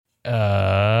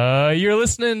You're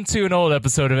listening to an old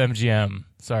episode of MGM.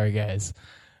 Sorry, guys.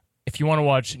 If you want to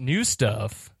watch new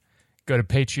stuff, go to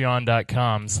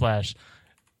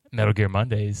patreon.com/Metal Gear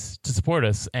Mondays to support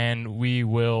us, and we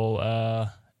will,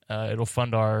 it'll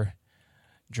fund our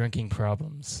drinking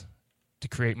problems to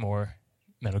create more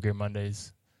Metal Gear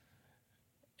Mondays.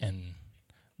 And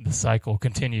the cycle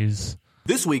continues.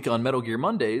 This week on Metal Gear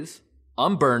Mondays,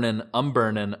 I'm burning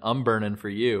for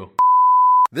you.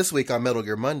 This week on Metal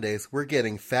Gear Mondays, we're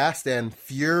getting fast and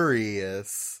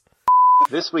furious.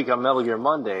 This week on Metal Gear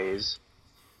Mondays...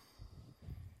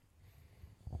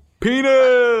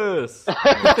 Penis!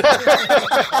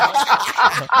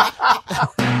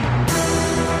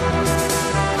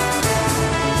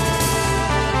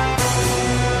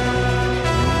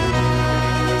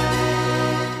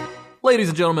 Ladies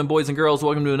and gentlemen, boys and girls,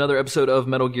 welcome to another episode of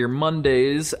Metal Gear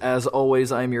Mondays. As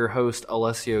always, I'm your host,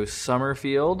 Alessio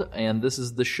Summerfield, and this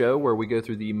is the show where we go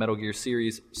through the Metal Gear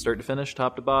series start to finish,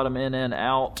 top to bottom, in and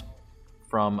out,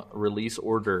 from release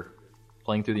order,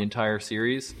 playing through the entire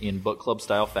series in book club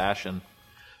style fashion.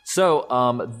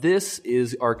 So, this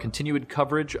is our continued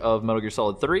coverage of Metal Gear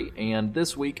Solid 3, and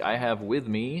this week I have with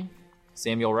me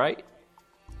Samuel Wright.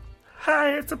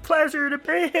 Hi, it's a pleasure to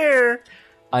be here.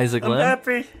 Isaac Lynn. I'm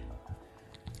happy.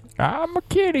 I'm a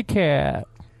kitty cat.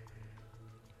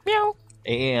 Meow.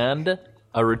 And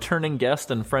a returning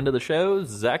guest and friend of the show,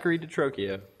 Zachary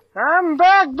DeTrocchio. I'm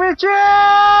back,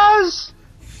 bitches!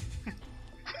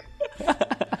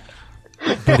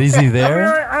 But is he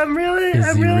there? I'm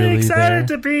really excited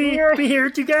to be here with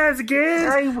you guys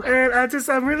again. And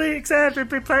I'm really excited to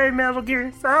be playing Metal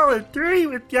Gear Solid 3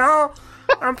 with y'all.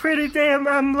 I'm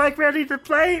like ready to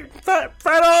fight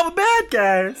all the bad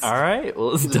guys. All right,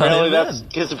 well, let's dive in.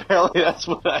 Because apparently that's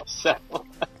what I said.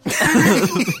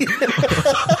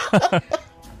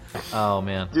 Oh,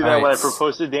 man. Do that when I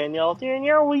propose to Danielle.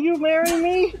 Danielle, will you marry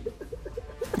me?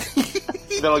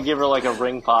 Then I'll give her like a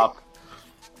ring pop.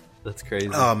 That's crazy.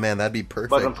 Oh, man, that'd be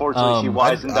perfect. But unfortunately, she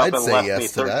wisened up and left yes me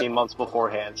 13 months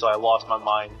beforehand, so I lost my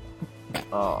mind.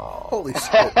 Oh, holy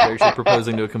shit. There's you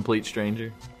proposing to a complete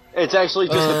stranger. It's actually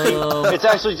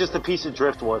just a piece of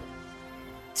driftwood.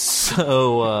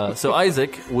 So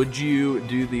Isaac, would you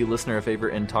do the listener a favor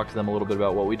and talk to them a little bit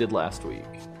about what we did last week?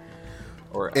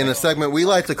 Or in a segment we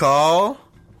like to call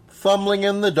Fumbling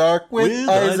in the Dark with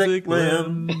Isaac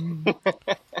Lynn.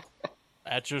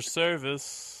 At your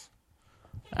service.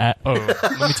 Let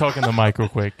me talk in the mic real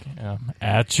quick.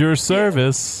 At your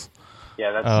service.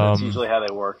 Yeah, that's usually how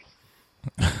they work.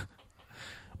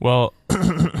 Well...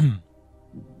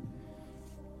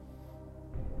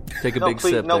 Take a big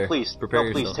sip there. Please, Prepare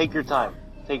yourself. Please, take your time.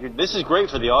 This is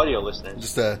great for the audio listeners.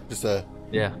 Just a.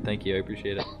 Yeah, thank you. I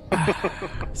appreciate it.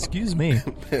 Excuse me.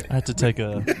 I had to take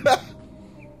a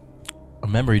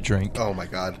memory drink. Oh my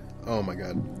god.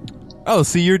 Oh,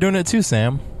 see, you're doing it too,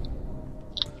 Sam.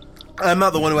 I'm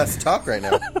not the one who has to talk right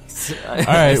now. All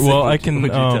right. Well, I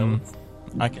can.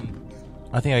 I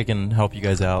think I can help you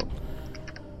guys out.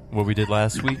 What we did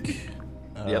last week.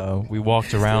 We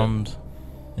walked around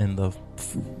in the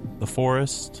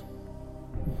forest,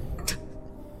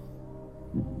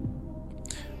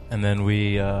 and then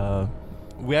we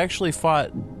actually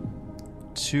fought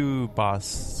two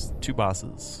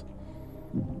bosses.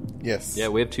 Yes. Yeah,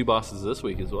 we have two bosses this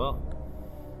week as well.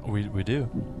 We do.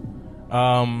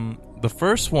 The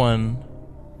first one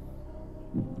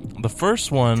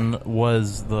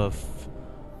was the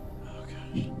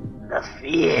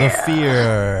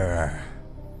fear.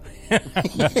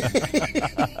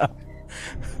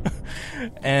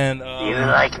 And you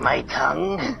like my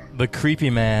tongue? The creepy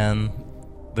man,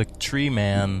 the tree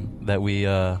man that we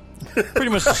pretty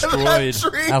much destroyed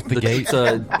out the gate.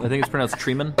 I think it's pronounced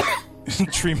Treeman.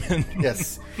 Treeman.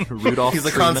 Yes. Rudolph. He's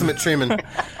a Treeman. consummate Treeman.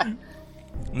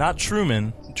 Not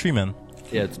Truman. Treeman.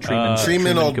 Yeah, it's Treeman.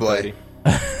 Treeman old Capote. boy.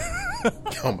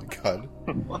 Oh my god.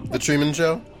 The Treeman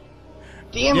show?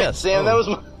 Damn it, Sam, that was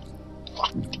my...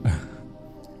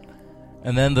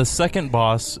 And then the second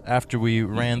boss, after we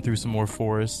ran through some more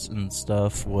forests and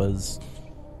stuff, was...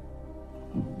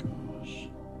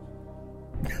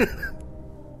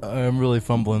 I'm really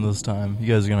fumbling this time. You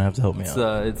guys are going to have to help me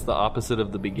out. It's the opposite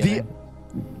of the beginning.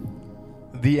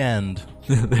 The end.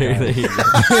 there you go.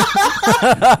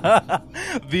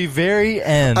 The very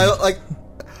end.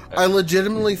 I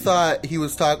legitimately thought he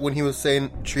was when he was saying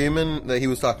Treeman that he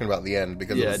was talking about the end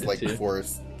because it was like the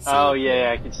forest. So. Oh yeah,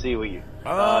 I can see what you.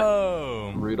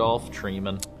 Rudolph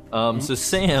Treeman. So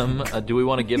Sam, do we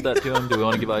want to give that to him? Do we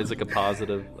want to give Isaac a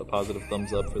positive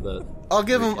thumbs up for that? I'll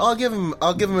give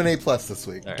him an A+ this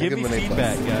week. Right. Give me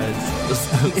feedback, guys.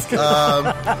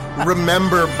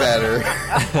 Remember better.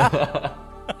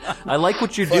 I like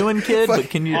what you're doing, kid, but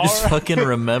can you just fucking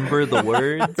remember the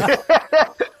words?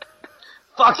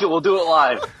 Fuck it, we'll do it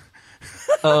live.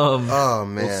 Oh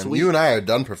man, you and I are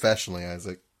done professionally,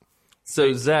 Isaac.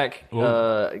 So Zach,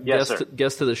 Yes,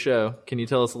 guest to the show, can you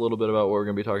tell us a little bit about what we're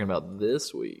going to be talking about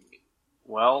this week?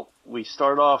 Well, we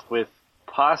start off with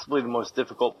possibly the most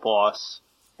difficult boss.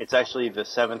 It's actually the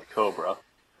 7th Cobra.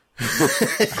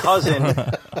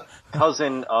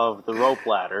 cousin of the rope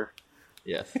ladder.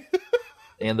 Yes.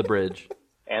 And the bridge.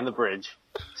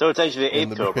 So it's actually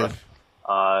the 8th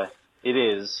Cobra. It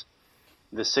is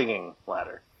the singing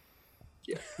ladder.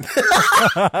 Yeah.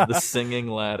 The singing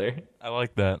ladder. I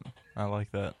like that. I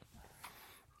like that.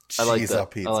 So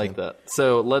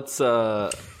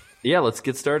let's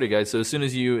get started, guys. So as soon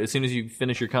as you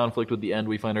finish your conflict with the end,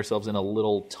 we find ourselves in a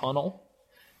little tunnel,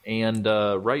 and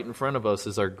right in front of us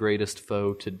is our greatest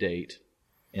foe to date,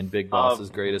 and Big Boss's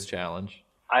greatest challenge.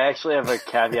 I actually have a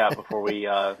caveat before we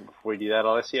do that,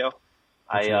 Alessio.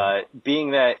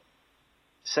 Being that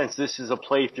since this is a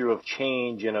playthrough of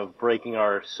change and of breaking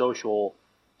our social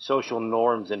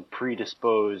norms and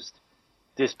predisposed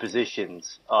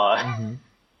dispositions, Did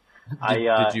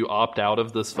you opt out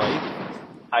of this fight?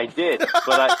 I did,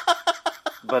 but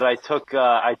I took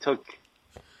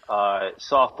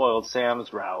soft-boiled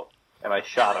Sam's route and I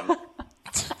shot him.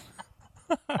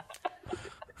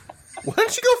 Why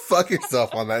don't you go fuck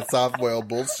yourself on that soft-boiled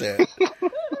bullshit?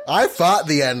 I fought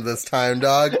the end this time,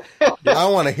 dog. I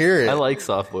want to hear it. I like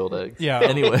soft-boiled eggs. Yeah.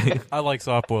 Anyway, I like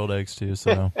soft-boiled eggs too.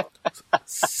 So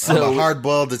I'm a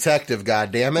hard-boiled detective.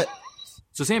 Goddammit.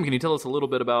 So Sam, can you tell us a little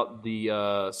bit about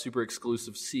the super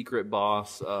exclusive secret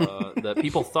boss that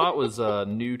people thought was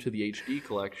new to the HD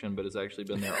collection, but has actually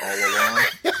been there all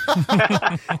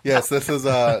along? Yes, this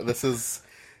is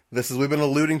we've been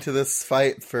alluding to this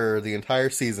fight for the entire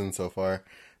season so far.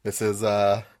 This is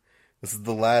the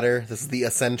ladder. This is the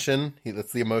ascension.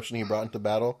 That's the emotion he brought into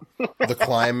battle. The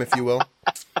climb, if you will.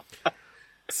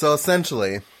 So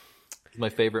essentially, it's my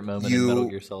favorite moment in Metal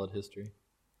Gear Solid history.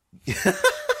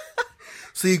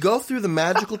 So you go through the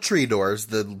magical tree doors,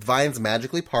 the vines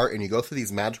magically part, and you go through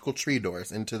these magical tree doors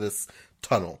into this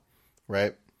tunnel,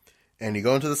 right? And you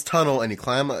go into this tunnel, and you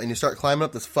climb, and you start climbing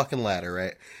up this fucking ladder,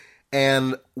 right?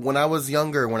 And when I was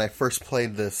younger, when I first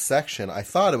played this section, I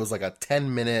thought it was like a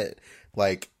 10-minute,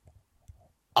 like,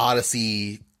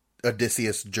 Odysseus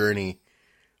journey.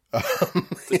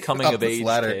 The coming-of-age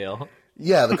tale.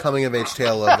 Yeah, the coming-of-age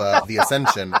tale of the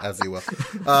Ascension, as you will.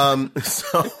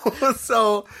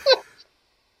 So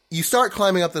you start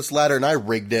climbing up this ladder, and I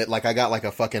rigged it. Like, I got, like,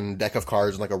 a fucking deck of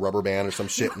cards and, like, a rubber band or some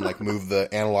shit and, like, moved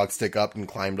the analog stick up and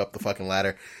climbed up the fucking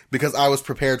ladder. Because I was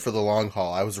prepared for the long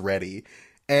haul. I was ready.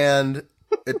 And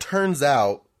it turns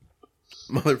out,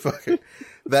 motherfucker,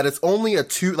 that it's only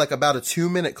about a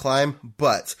 2-minute climb,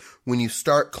 but when you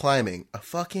start climbing, a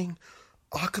fucking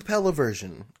acapella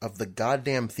version of the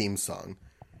goddamn theme song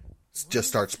just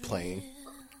starts playing.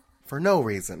 For no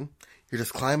reason. You're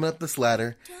just climbing up this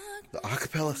ladder, the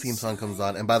acapella theme song comes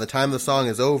on, and by the time the song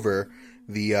is over,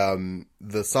 you're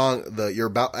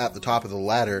about at the top of the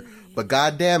ladder, but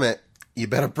goddamn it, you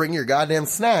better bring your goddamn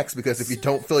snacks, because if you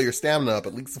don't fill your stamina up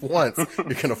at least once,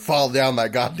 you're gonna fall down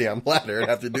that goddamn ladder and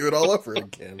have to do it all over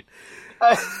again.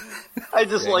 I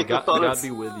just like the thought of... God'd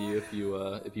be with you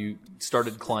if you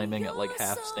started climbing at like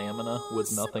half stamina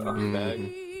with nothing in your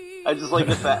bag. I just like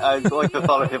the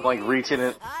thought of him like reaching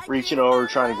over,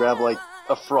 trying to grab like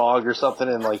a frog or something,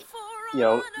 and like, you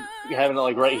know, having it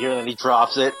like right here, and then he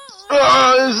drops it.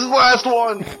 This is the last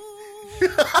one.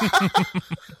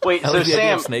 Wait, so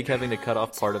Sam, Snake having to cut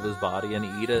off part of his body and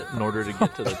eat it in order to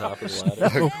get to the top of the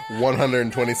ladder.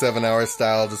 127 hour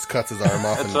style, just cuts his arm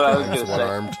off. That's what I was going to say.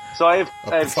 One-armed. So I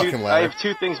have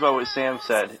two things about what Sam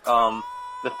said.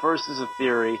 The first is a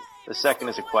theory. The second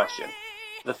is a question.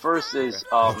 The first is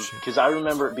because I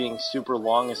remember it being super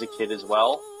long as a kid as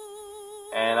well,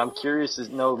 and I'm curious to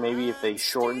know maybe if they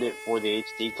shortened it for the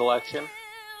HD collection.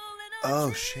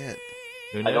 Oh shit.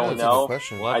 I don't know. We'll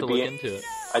have to look into it.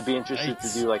 I'd be interested to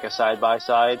do like a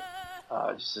side-by-side,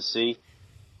 just to see.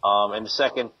 And the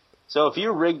second, so if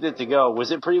you rigged it to go,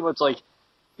 was it pretty much like,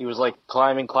 he was like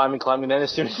climbing, then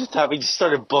as soon as the top, he just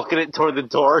started booking it toward the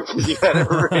door because you had it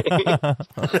rigged?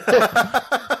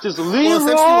 Just leave. Well,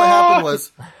 essentially what happened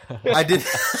was, I did...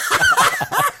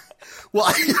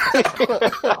 Well,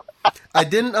 I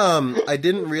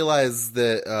didn't realize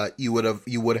that you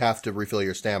would have to refill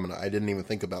your stamina. I didn't even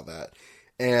think about that.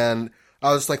 And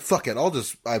I was like, fuck it,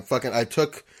 I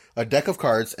took a deck of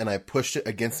cards and I pushed it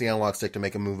against the analog stick to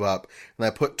make it move up. And I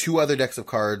put 2 other decks of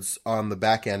cards on the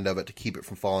back end of it to keep it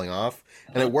from falling off.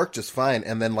 And it worked just fine.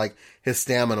 And then like his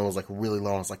stamina was like really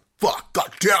low. I was like, fuck,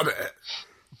 god damn it.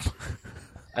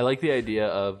 I like the idea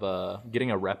of getting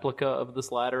a replica of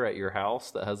this ladder at your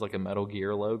house that has like a Metal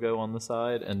Gear logo on the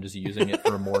side and just using it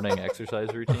for a morning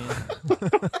exercise routine.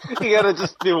 You gotta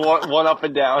just do one up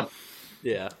and down.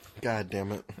 Yeah. God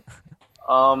damn it.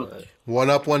 One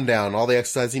up, one down. All the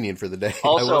exercise you need for the day.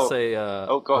 Also, I will say...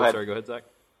 go ahead. Sorry, go ahead, Zach.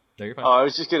 No, you're fine. I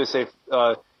was just gonna say,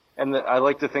 I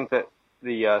like to think that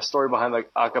the story behind like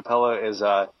acapella is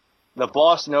the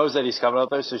boss knows that he's coming up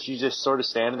there, so she's just sort of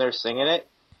standing there singing it.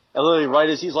 And literally, right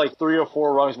as he's like 3 or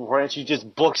 4 rungs beforehand, she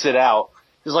just books it out.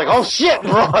 She's like, "Oh shit,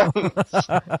 run!"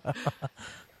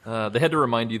 They had to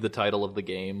remind you the title of the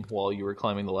game while you were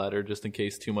climbing the ladder, just in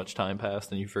case too much time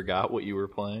passed and you forgot what you were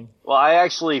playing. Well, I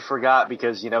actually forgot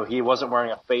because he wasn't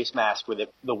wearing a face mask with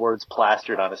the words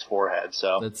plastered on his forehead.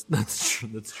 So that's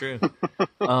true.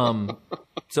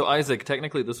 So Isaac,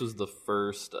 technically, this was the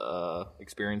first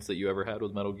experience that you ever had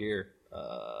with Metal Gear.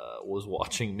 Was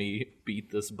watching me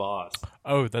beat this boss.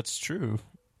 Oh, that's true.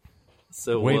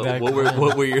 So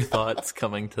what were your thoughts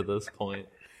coming to this point?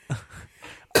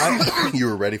 You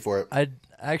were ready for it. I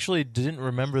actually didn't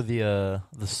remember the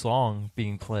song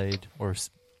being played or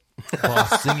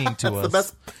boss singing to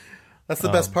us. That's the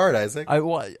best part, Isaac. I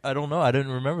don't know. I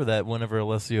didn't remember that whenever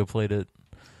Alessio played it.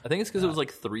 I think it's because it was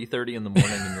like 3:30 in the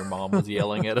morning and your mom was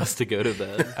yelling at us to go to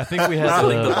bed. I think we had I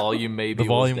think the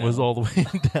volume was all the way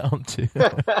down too.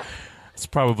 It's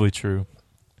probably true.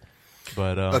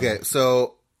 But okay,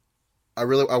 so I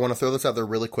want to throw this out there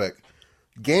really quick.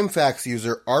 GameFAQs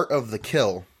user Art of the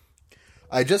Kill.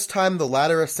 I just timed the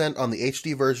ladder ascent on the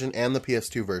HD version and the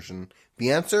PS2 version.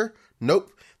 The answer?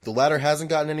 Nope. The ladder hasn't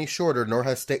gotten any shorter, nor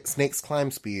has Snake's climb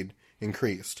speed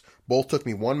increased. Both took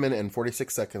me 1 minute and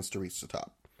 46 seconds to reach the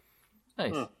top.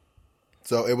 Nice.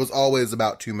 So it was always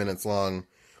about 2 minutes long.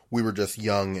 We were just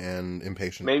young and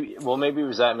impatient. Maybe it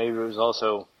was that. Maybe it was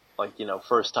also like,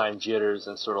 first time jitters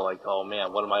and sort of like, oh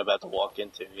man, what am I about to walk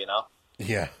into,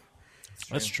 Yeah.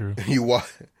 That's true. You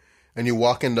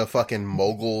walk into fucking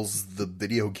Moguls, the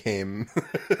video game.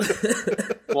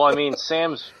 Well, I mean,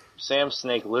 Sam's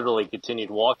Snake literally continued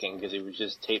walking because he was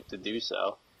just taped to do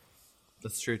so.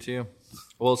 That's true too.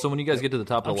 Well, so when you guys get to the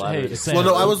top of the ladder, well,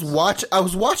 no, I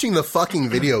was watching the fucking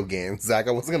video game, Zach.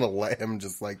 I wasn't gonna let him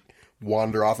just like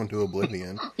wander off into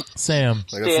oblivion. Sam,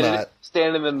 stand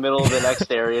in the middle of the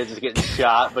next area, just getting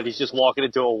shot, but he's just walking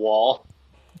into a wall.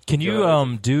 Can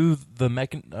you do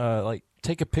the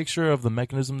take a picture of the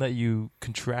mechanism that you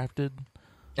contracted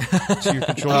to your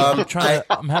controller?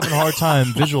 I'm having a hard time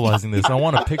visualizing this. I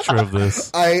want a picture of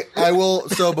this. I will.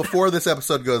 So before this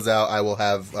episode goes out, I will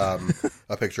have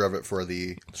a picture of it for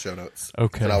the show notes.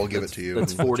 Okay, and I will give it to you.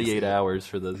 That's 48 hours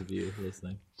for those of you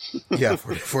listening. Yeah,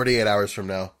 48 hours from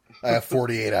now. I have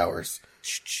 48 hours.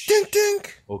 Dink,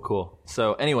 dink. Oh, cool.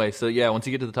 So anyway, yeah, once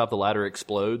you get to the top, the ladder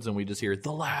explodes, and we just hear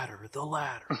the ladder. The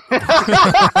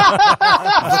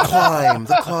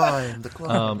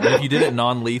climb. And if you did it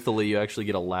non-lethally, you actually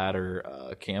get a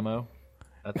ladder camo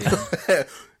at the end.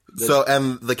 So,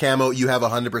 and the camo, you have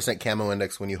 100% camo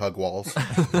index when you hug walls.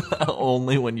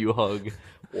 Only when you hug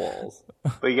walls.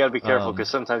 But you gotta be careful because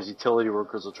sometimes utility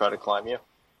workers will try to climb you.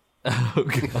 Oh,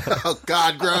 God. Oh,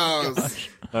 God, gross.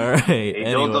 All right. They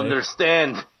don't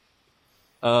understand.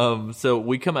 So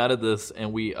we come out of this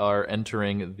and we are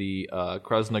entering the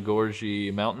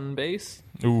Krasnogorji mountain base.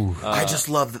 Ooh. I just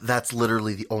love that that's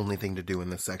literally the only thing to do in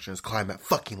this section is climb that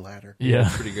fucking ladder. Yeah.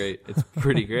 It's pretty great. It's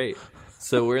pretty great.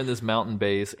 So we're in this mountain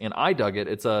base and I dug it.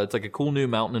 It's like a cool new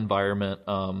mountain environment.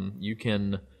 You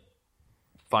can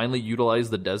finally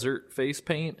utilize the desert face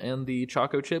paint and the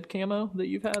Choco Chip camo that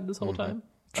you've had this whole time.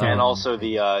 And also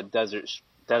the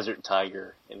desert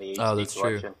tiger in the HD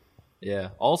collection. True. Yeah.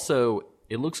 Also,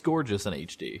 it looks gorgeous in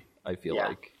HD, I feel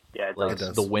like. Yeah, it like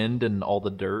does. The wind and all the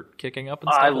dirt kicking up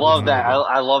and stuff. I love that.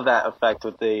 I love that effect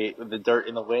with the dirt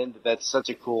in the wind. That's such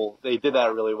a cool... They did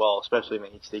that really well, especially in the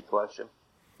HD collection.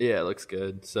 Yeah, it looks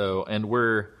good. So, and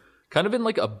we're kind of in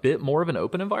like a bit more of an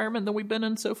open environment than we've been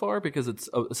in so far because it's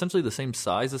essentially the same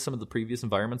size as some of the previous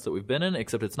environments that we've been in,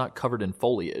 except it's not covered in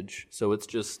foliage. So it's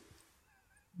just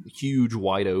huge,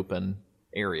 wide open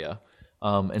area.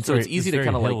 And so it's easy to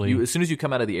kind of like, as soon as you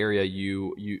come out of the area,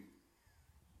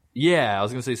 yeah, I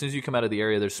was going to say, as soon as you come out of the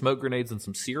area, there's smoke grenades and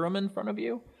some serum in front of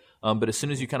you. But as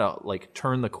soon as you kind of like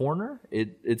turn the corner,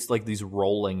 it's like these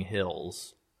rolling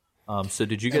hills. So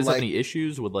did you guys have any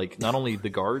issues with like not only the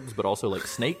guards, but also like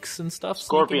snakes and stuff?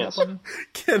 Scorpions.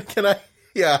 Can I?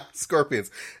 Yeah, scorpions.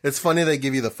 It's funny they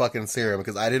give you the fucking serum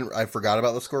because I forgot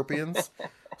about the scorpions.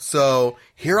 So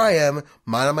here I am,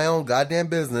 minding my own goddamn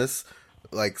business,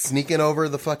 like sneaking over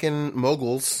the fucking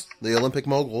moguls, the Olympic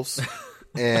moguls,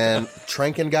 and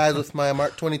tranking guys with my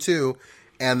Mark 22,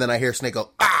 and then I hear Snake go,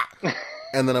 ah!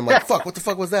 And then I'm like, fuck, what the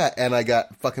fuck was that? And I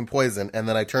got fucking poisoned. And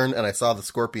then I turned and I saw the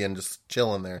scorpion just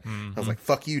chilling there. I was like,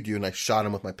 fuck you, dude. And I shot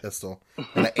him with my pistol.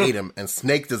 And I ate him. And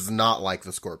Snake does not like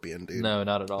the scorpion, dude. No,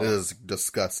 not at all. It is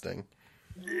disgusting.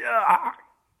 Yeah.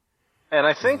 And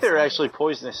I think there are actually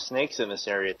poisonous snakes in this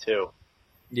area, too.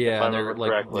 Yeah, and they're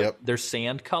like they're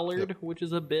sand colored, which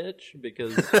is a bitch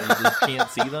because you just can't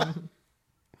see them.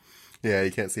 Yeah,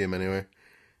 you can't see them anyway.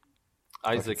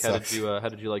 Isaac, how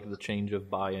did you like the change of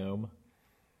biome?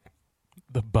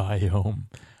 The biome.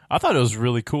 I thought it was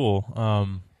really cool.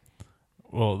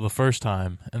 Well, the first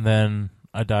time, and then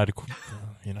I died, quite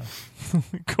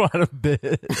a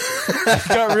bit. I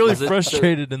got really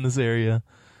frustrated in this area.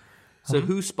 So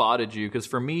who spotted you? Because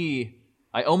for me,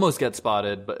 I almost got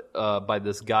spotted, but by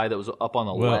this guy that was up on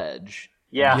the ledge.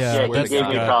 Yeah, he gave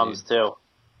me problems too.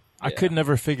 I could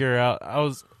never figure out. I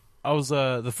was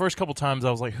the first couple times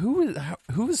I was like, who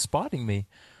is spotting me?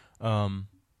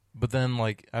 But then,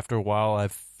 like, after a while,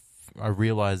 I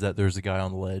realized that there's a guy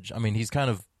on the ledge. I mean, he's kind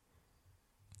of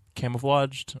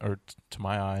camouflaged, or to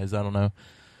my eyes, I don't know.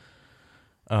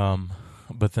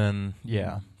 But then,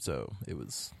 so it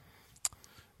was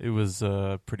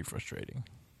pretty frustrating.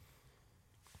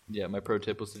 Yeah, my pro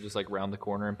tip was to just, like, round the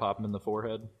corner and pop him in the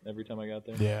forehead every time I got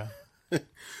there. Yeah.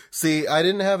 See, I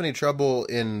didn't have any trouble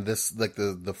in this, like,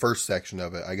 the first section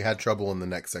of it. I had trouble in the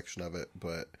next section of it,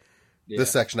 but... Yeah.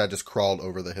 This section, I just crawled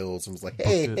over the hills and was like,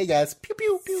 "Hey guys, pew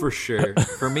pew pew." For sure.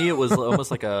 For me, it was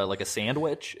almost like a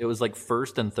sandwich. It was like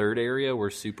first and third area were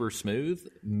super smooth.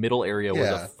 Middle area was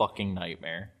a fucking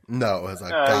nightmare. No, it was a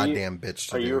goddamn bitch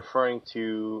to do. Are you referring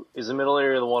to? Is the middle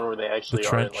area the one where they actually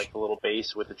are in like the little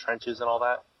base with the trenches and all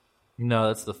that? No,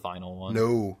 that's the final one.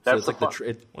 No, so it's like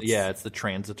it's the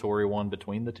transitory one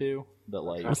between the two. That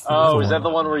like. Is that the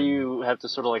one where you have to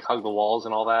sort of like hug the walls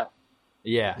and all that?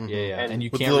 Yeah. And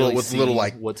you can't really see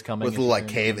what's coming. With little like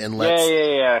cave inlets.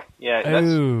 Yeah.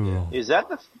 Is that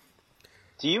the...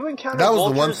 Do you encounter that was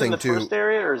vultures the one thing in the first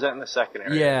area, or is that in the second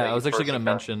area? Yeah, I was actually going to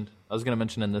mention... I was going to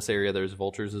mention in this area there's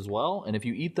vultures as well, and if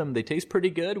you eat them, they taste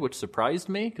pretty good, which surprised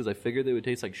me, because I figured they would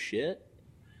taste like shit.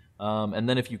 And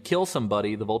then if you kill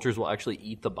somebody, the vultures will actually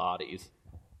eat the bodies.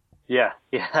 Yeah,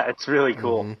 it's really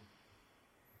cool. Mm-hmm.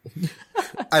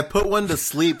 I put one to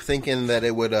sleep thinking that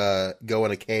it would go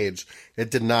in a cage.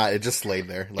 It did not. It just laid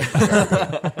there. Like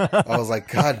I was like,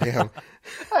 God damn.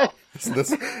 This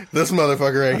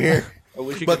motherfucker right here.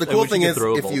 But the cool thing is,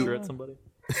 if you...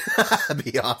 That'd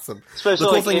be awesome. Especially the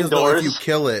cool like thing indoors. is,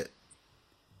 though,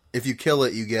 if you kill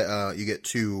it, you get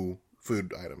 2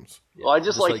 food items. Well, I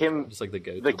just like him. Just like the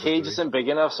goat. The cage isn't big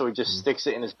enough, so he just sticks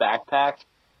it in his backpack.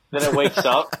 Then it wakes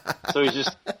up, so he's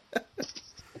just...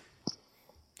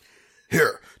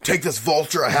 Here, take this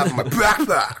vulture I have in my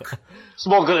backpack.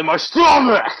 Smoke it in my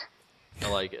stomach. I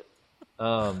like it.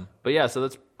 But yeah, so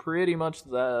that's pretty much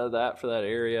that for that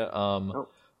area.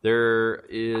 There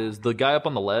is the guy up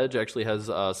on the ledge actually has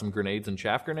some grenades and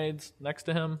chaff grenades next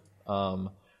to him.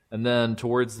 And then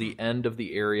towards the end of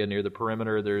the area near the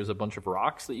perimeter, there's a bunch of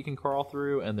rocks that you can crawl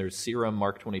through, and there's Serum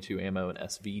Mark 22 ammo and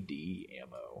SVD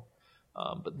ammo.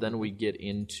 But then we get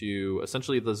into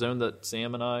essentially the zone that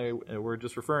Sam and I were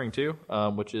just referring to,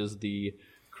 which is the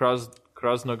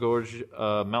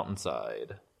Krasnogorsk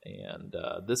mountainside. And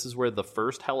this is where the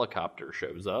first helicopter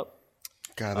shows up.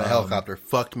 God, the helicopter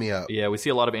fucked me up. Yeah, we see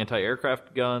a lot of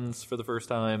anti-aircraft guns for the first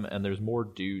time, and there's more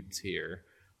dudes here.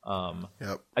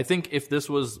 I think if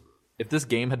this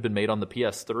game had been made on the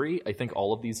PS3, I think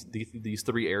all of these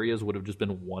 3 areas would have just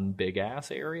been one big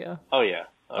ass area. Oh yeah.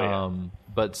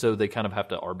 But so they kind of have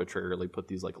to arbitrarily put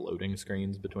these like loading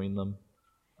screens between them.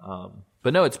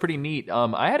 But no, it's pretty neat.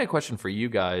 I had a question for you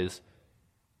guys.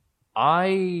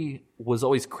 I was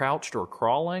always crouched or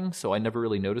crawling, so I never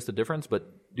really noticed the difference.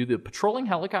 But do the patrolling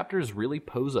helicopters really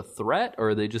pose a threat, or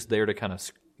are they just there to kind of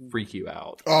freak you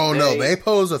out? Oh, no, they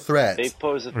pose a threat. They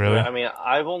pose a threat. Really? I mean,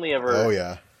 I've only ever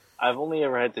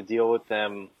had to deal with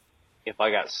them if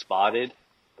I got spotted.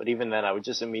 But even then, I would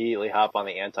just immediately hop on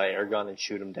the anti-air gun and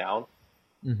shoot them down.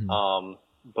 Mm-hmm.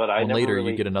 But later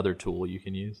you get another tool you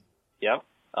can use. Yep.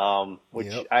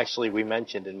 Which actually we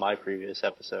mentioned in my previous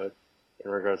episode in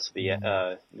regards to the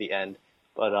end.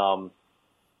 But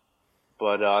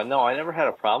no, I never had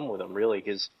a problem with them really,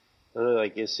 because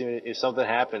like if something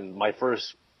happened,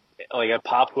 I'd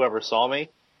pop whoever saw me,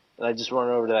 and I'd just run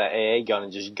over to that AA gun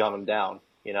and just gun them down,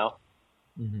 you know?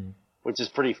 Mm-hmm. Which is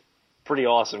pretty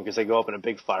awesome because they go up in a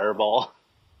big fireball.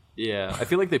 Yeah, I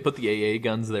feel like they put the AA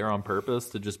guns there on purpose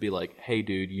to just be like, hey,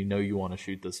 dude, you want to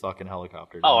shoot this fucking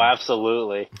helicopter down. Oh,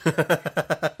 absolutely.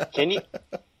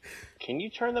 Can you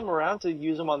turn them around to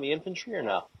use them on the infantry or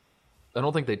no? I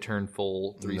don't think they turn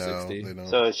full 360. No, they don't.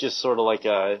 So it's just sort of like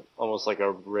almost like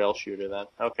a rail shooter then.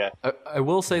 Okay. I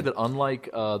will say that unlike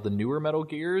the newer Metal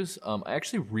Gears, I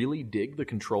actually really dig the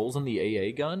controls in the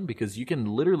AA gun because you can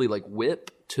literally like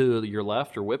whip to your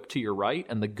left or whip to your right,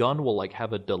 and the gun will like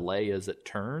have a delay as it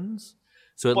turns.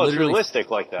 So it it's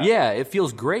realistic like that. Yeah, it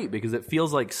feels great because it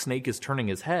feels like Snake is turning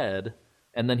his head,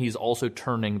 and then he's also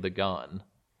turning the gun.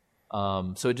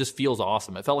 So it just feels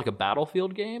awesome. It felt like a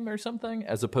Battlefield game or something,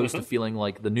 as opposed to feeling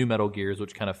like the new Metal Gears,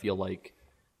 which kind of feel like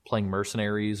playing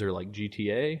Mercenaries or like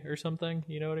GTA or something.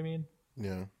 You know what I mean?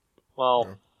 Yeah.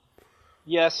 Well,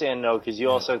 yes and no, because you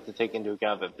also have to take into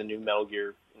account that the new Metal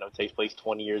Gear, takes place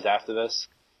 20 years after this.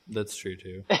 That's true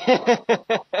too.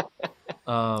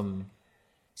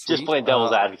 Just playing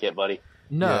devil's advocate, buddy.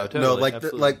 No,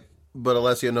 totally, but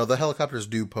Alessio, no, the helicopters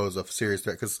do pose a serious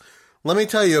threat because. Let me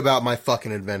tell you about my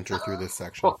fucking adventure through this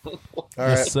section. All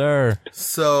right. Yes, sir.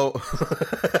 So,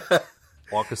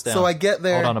 walk us down. So I get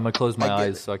there. Hold on, I'm gonna close my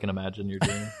eyes so I can imagine you're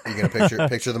doing. You're gonna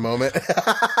picture the moment.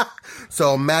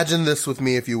 So imagine this with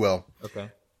me, if you will. Okay.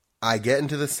 I get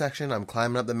into this section. I'm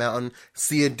climbing up the mountain.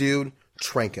 See a dude.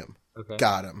 Trank him. Okay.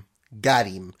 Got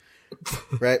him.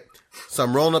 Right. So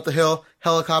I'm rolling up the hill.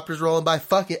 Helicopter's rolling by.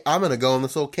 Fuck it. I'm gonna go in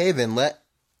this old cave inlet.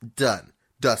 Done.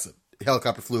 Dusted.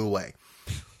 Helicopter flew away.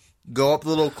 Go up the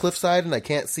little cliffside, and I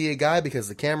can't see a guy because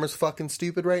the camera's fucking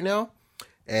stupid right now.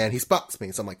 And he spots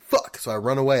me, so I'm like, fuck. So I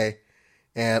run away,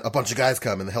 and a bunch of guys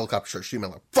come, and the helicopter starts shooting me.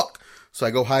 I'm like, fuck. So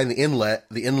I go hide in the inlet.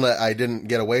 The inlet, I didn't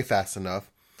get away fast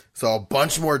enough. So a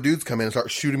bunch more dudes come in and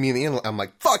start shooting me in the inlet. I'm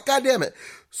like, fuck, goddamn it.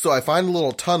 So I find a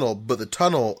little tunnel, but the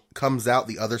tunnel comes out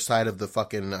the other side of the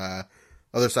fucking,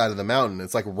 other side of the mountain.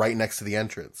 It's like right next to the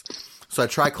entrance. So I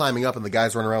try climbing up, and the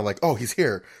guys run around like, oh, he's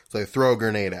here. So they throw a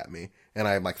grenade at me. And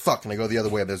I'm like, fuck, and I go the other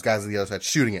way. There's guys on the other side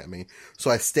shooting at me.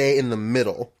 So I stay in the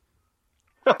middle,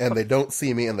 and they don't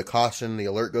see me, and the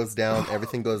alert goes down,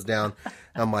 everything goes down.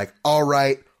 I'm like, all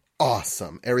right,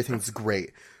 awesome. Everything's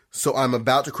great. So I'm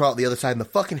about to crawl out the other side, and the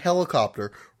fucking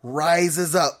helicopter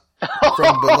rises up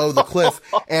from below the cliff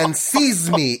and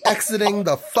sees me exiting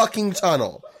the fucking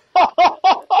tunnel.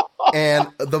 And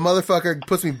the motherfucker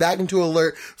puts me back into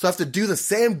alert, so I have to do the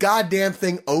same goddamn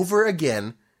thing over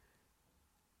again.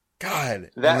 God.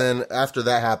 And then after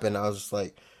that happened, I was just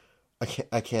like, I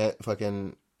can't.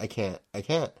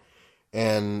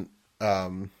 And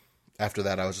after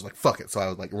that, I was just like, fuck it. So I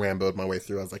was like Rambo'd my way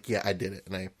through. I was like, yeah, I did it.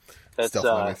 And I stealthed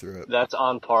my way through it. That's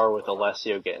on par with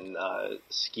Alessio getting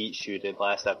skeet shooted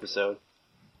last episode.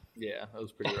 Yeah, that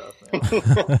was pretty rough, man.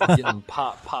 Getting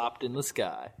popped in the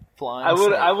sky. Flying I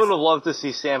would have loved to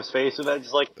see Sam's face with that.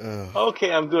 Just like,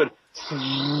 okay, I'm good.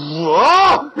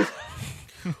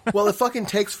 Well, it fucking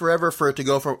takes forever for it to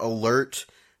go from alert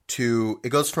to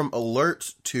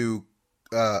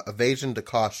evasion to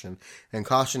caution, and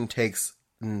caution takes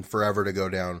forever to go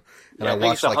down. And I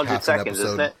watched like half an episode.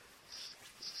 Isn't it?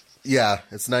 Yeah,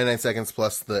 it's 99 seconds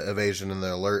plus the evasion and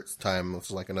the alert time, which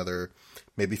is like another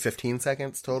maybe 15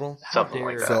 seconds total. Something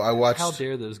like that. So I watched. How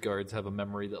dare those guards have a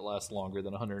memory that lasts longer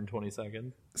than 120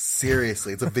 seconds?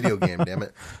 Seriously, it's a video game, damn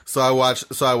it. So I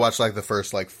watched like the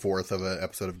first like fourth of an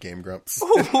episode of Game Grumps,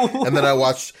 and then I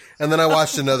watched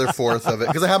another fourth of it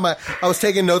because I was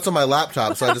taking notes on my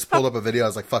laptop, so I just pulled up a video. I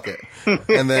was like, fuck it,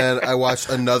 and then I watched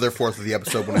another fourth of the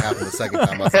episode when it happened the second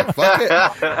time. I was like, fuck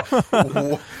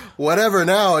it. Whatever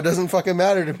now, it doesn't fucking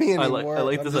matter to me anymore. I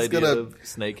like this idea of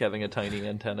Snake having a tiny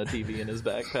antenna TV in his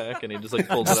backpack, and he just like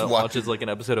pulls it out and watches like an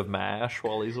episode of MASH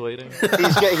while he's waiting.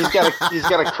 He's got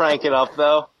to crank it up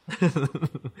though.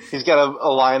 He's got to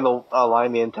align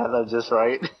the antenna just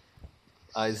right.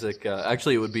 Isaac,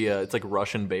 actually, it would be it's like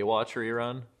Russian Baywatch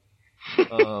rerun.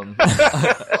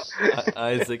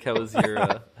 Isaac, how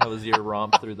was your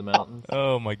romp through the mountains?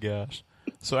 Oh my gosh!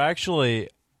 So actually,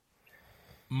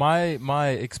 my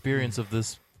experience of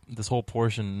this whole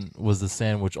portion was the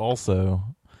sandwich also,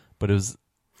 but it was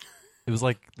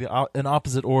like an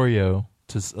opposite Oreo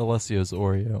to Alessio's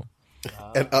Oreo.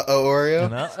 An Oreo?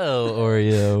 An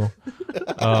Oreo.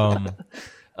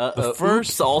 The first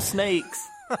oops, all snakes.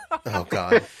 Oh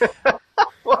God.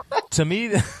 To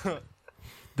me,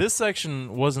 this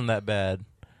section wasn't that bad.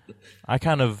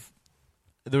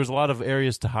 There was a lot of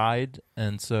areas to hide,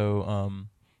 and so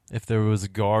if there was a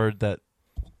guard that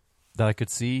I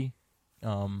could see,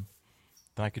 then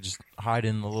I could just hide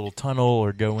in the little tunnel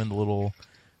or go in the little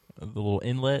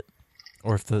inlet,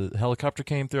 or if the helicopter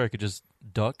came through, I could just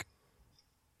duck,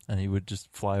 and he would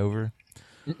just fly over.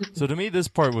 So to me, this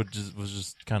part was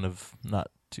just kind of not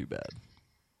too bad.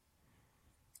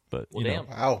 But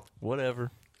wow,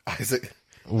 whatever. Isaac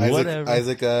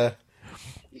got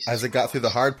through the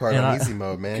hard part on easy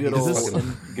mode, man. Good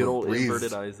old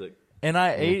inverted Isaac. And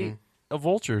I ate a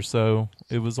vulture, so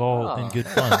it was all in good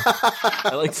fun.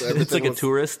 I like it's like a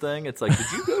tourist thing. It's like,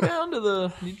 did you go to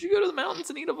the mountains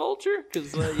and eat a vulture?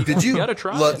 Because you got to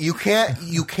try. Look, it.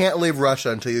 you can't leave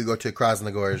Russia until you go to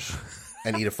Krasnogorsk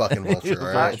and eat a fucking vulture. All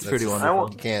right, That's pretty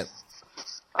wonderful. You can't.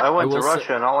 I went to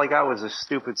Russia and all I got was a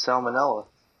stupid salmonella.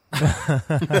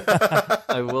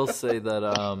 I will say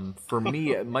that for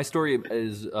me, my story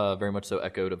is very much so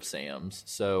echoed of Sam's.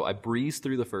 So I breezed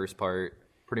through the first part,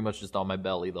 pretty much just on my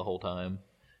belly the whole time,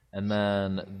 and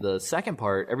then the second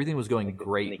part, everything was going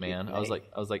great, man. I was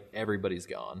like, everybody's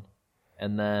gone,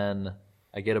 and then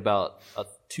I get about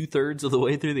 2/3 of the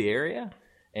way through the area,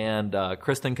 and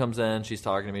Kristen comes in. She's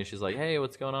talking to me. She's like, "Hey,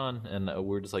 what's going on?" And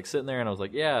we're just like sitting there, and I was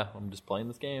like, "Yeah, I'm just playing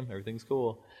this game. Everything's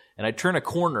cool." And I turn a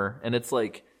corner, and it's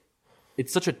like.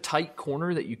 It's such a tight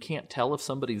corner that you can't tell if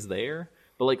somebody's there.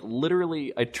 But, like,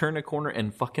 literally, I turn a corner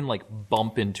and fucking, like,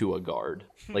 bump into a guard.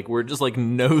 Like, we're just, like,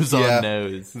 nose on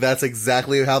nose. That's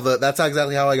exactly how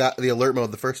I got the alert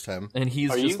mode the first time. And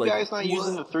he's Are just you guys not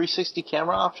using the 360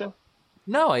 camera option?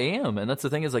 No, I am. And that's the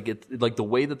thing is, like, like the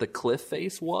way that the cliff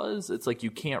face was, it's like you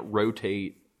can't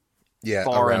rotate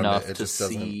far enough to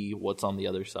see what's on the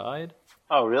other side.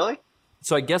 Oh, really?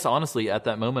 So I guess, honestly, at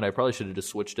that moment, I probably should have just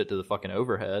switched it to the fucking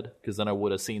overhead, because then I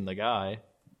would have seen the guy.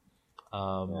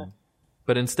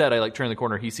 But instead, I, like, turn the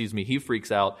corner, he sees me, he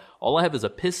freaks out. All I have is a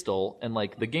pistol, and,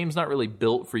 like, the game's not really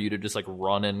built for you to just, like,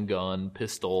 run and gun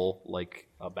pistol like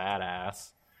a badass.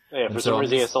 Yeah, for some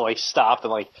reason he has to, like, stop and,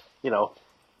 like, you know,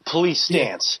 police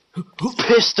stance,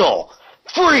 pistol,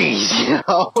 freeze, you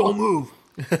know? Don't move!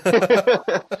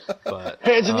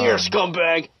 Hands in the air,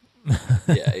 scumbag!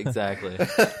 Yeah, exactly.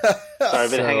 Sorry, I've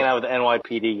been hanging out with the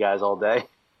NYPD guys all day.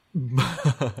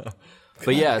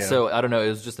 But yeah, so I don't know. It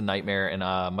was just a nightmare, and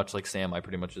much like Sam, I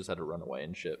pretty much just had to run away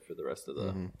and shit for the rest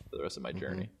of my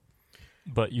journey.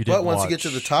 But you didn't. But once you get to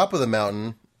the top of the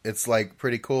mountain, it's like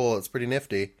pretty cool. It's pretty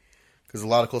nifty because a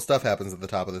lot of cool stuff happens at the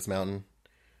top of this mountain.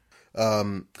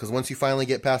 Because once you finally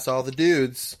get past all the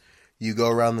dudes, you go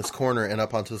around this corner and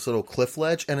up onto this little cliff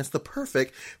ledge, and it's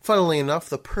funnily enough,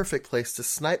 the perfect place to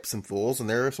snipe some fools, and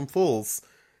there are some fools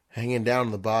hanging down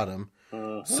in the bottom.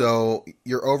 So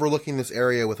you're overlooking this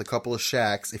area with a couple of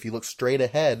shacks. If you look straight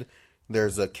ahead,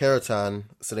 there's a Keraton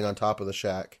sitting on top of the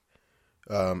shack.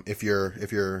 If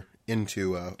you're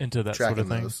into that sort of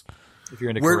thing. those. If you're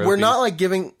into we're not like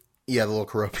giving the little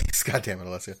Karopis. God damn it,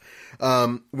 Alessia.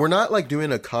 We're not like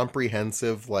doing a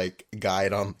comprehensive like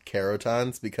guide on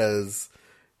Kerotons because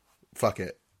fuck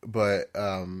it. But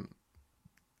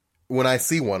when I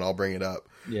see one, I'll bring it up.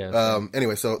 Yeah.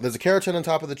 Anyway, so there's a Keraton on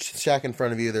top of the shack in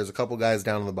front of you. There's a couple guys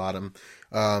down on the bottom.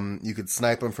 You could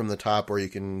snipe them from the top, or you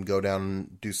can go down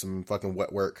and do some fucking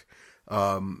wet work.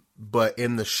 But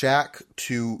in the shack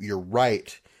to your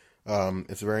right,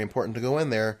 it's very important to go in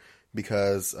there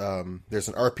because there's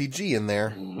an RPG in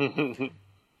there.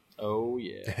 Oh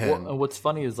yeah. Well, what's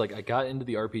funny is like I got into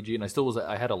the RPG and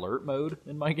I had alert mode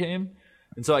in my game.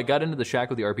 And so I got into the shack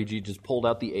with the RPG, just pulled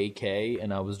out the AK,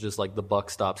 and I was just like, the buck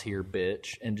stops here,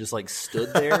 bitch. And just like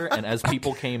stood there, and as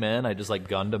people came in, I just like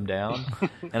gunned them down.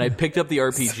 And I picked up the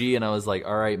RPG, and I was like,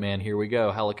 all right, man, here we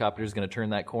go. Helicopter's going to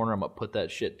turn that corner. I'm going to put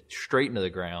that shit straight into the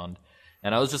ground.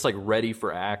 And I was just like ready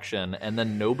for action. And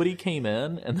then nobody came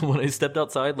in. And then when I stepped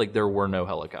outside, like there were no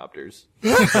helicopters. So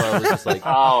I was just like,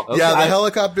 oh, okay. Yeah, the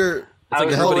helicopter... It's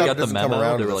like everybody got the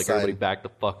memo. They were like, everybody back the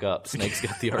fuck up. Snake's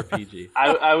got the RPG.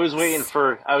 I was waiting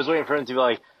for him to be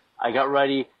like, I got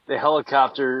ready. The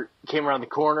helicopter came around the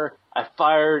corner. I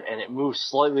fired, and it moved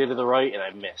slightly to the right, and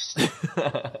I missed.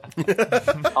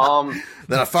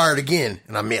 Then I fired again,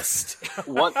 and I missed.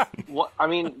 I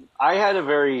mean, I had a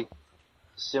very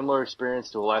similar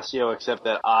experience to Alessio, except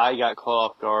that I got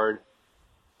caught off guard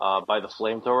by the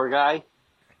flamethrower guy.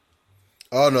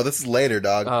 Oh, no, this is later,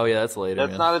 dog. Oh, yeah, that's later.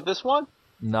 That's not at this one?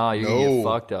 Nah, you're going to get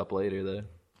fucked up later, though.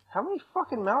 How many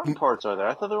fucking mountain parts are there?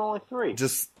 I thought there were only 3.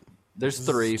 There's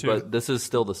 3, but this is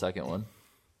still the second one.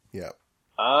 Yeah.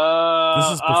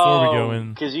 This is before we go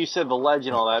in. Because you said the ledge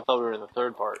and all that. I thought we were in the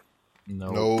third part.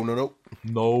 No.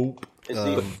 Nope.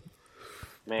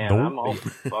 Man, I'm all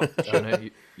fucked. No,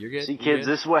 you're good. See, kids,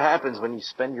 this is what happens when you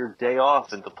spend your day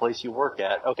off at the place you work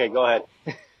at. Okay, go ahead.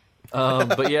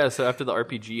 But yeah, so after the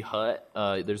RPG hut,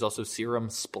 there's also serum,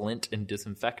 splint, and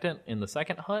disinfectant in the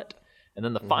second hut. And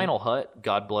then the final hut,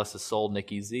 God bless his soul,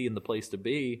 Nicky Z, and the place to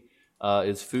be,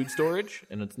 is food storage,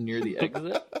 and it's near the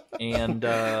exit. And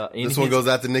this one goes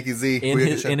out to Nicky Z.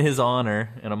 In his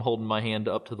honor, and I'm holding my hand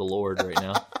up to the Lord right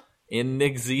now. In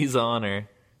Nick Z's honor,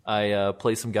 I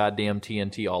play some goddamn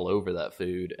TNT all over that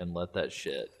food and let that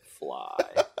shit fly.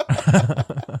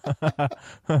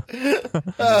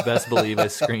 You best believe I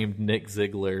screamed Nick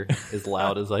Ziegler as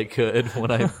loud as I could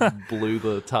when I blew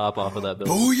the top off of that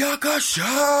building.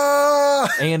 Booyakasha!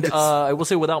 And I will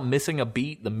say, without missing a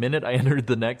beat, the minute I entered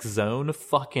the next zone,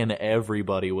 fucking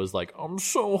everybody was like, I'm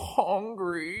so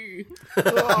hungry.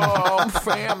 Oh, I'm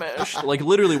famished. Like,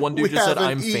 literally, one dude just said,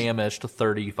 I'm famished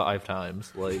 35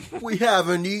 times. Like, we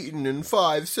haven't eaten in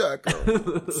 5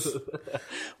 seconds.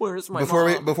 Where's my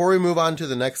mom? Before we move on to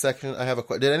the next section, I have a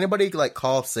question. Did anybody like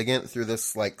call Sigint through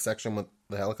this like section with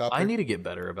the helicopter? I need to get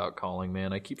better about calling,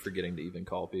 man. I keep forgetting to even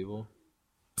call people.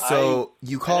 So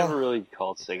I never really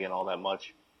called Sigint all that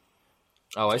much.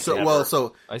 Oh, I see.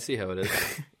 I see how it is.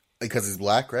 Because he's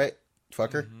black, right?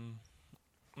 Fucker.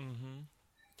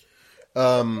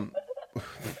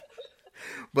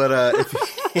 But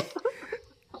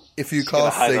if you call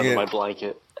hide under Sigint, my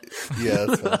blanket. Yeah,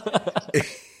 that's fine.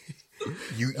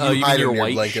 You hide in your your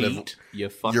white blanket sheet, you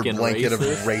fucking your blanket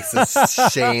racist. of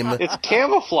racist shame. It's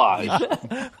camouflage.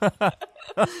 The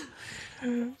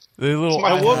little It's my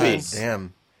eye whoopee. holes.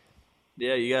 Damn.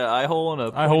 Yeah, you got eye hole and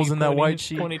a Eye holes in that white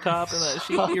sheet. pointy top and that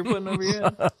sheet you're putting over your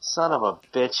head. Son of a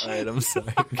bitch. All right, I'm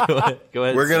sorry. Go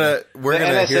ahead. We're gonna The hear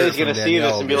NSA it is gonna from see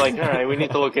this Danielle, and be man. like, all right, we need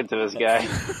to look into this guy.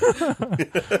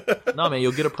 No, man,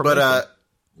 you'll get a promotion. But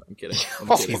I'm kidding. I'm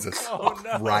kidding. Jesus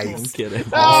I'm Christ. kidding.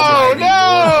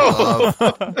 Oh,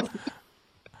 no!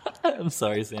 I'm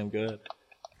sorry, Sam. Go ahead.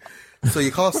 So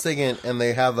you call Sigint, and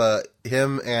they have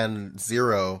him and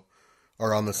Zero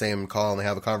are on the same call, and they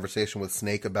have a conversation with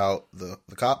Snake about the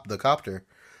copter.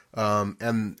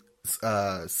 And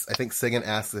I think Sigint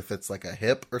asks if it's like a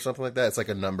HIP or something like that. It's like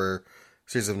a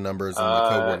series of numbers, and the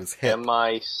code word is HIP.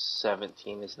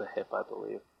 MI-17 is the HIP, I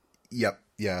believe. Yep.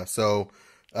 Yeah. So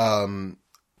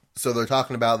they're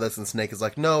talking about this, and Snake is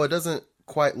like, no, it doesn't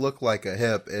quite look like a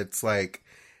HIP. It's like,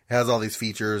 it has all these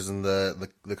features, and the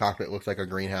cockpit looks like a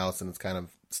greenhouse, and it's kind of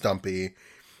stumpy.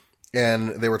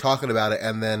 And they were talking about it,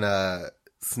 and then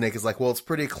Snake is like, well, it's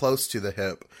pretty close to the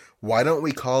HIP. Why don't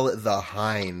we call it the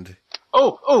Hind?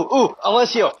 Oh,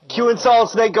 Alessio, Q and Solid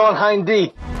Snake going Hind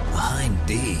D. Hind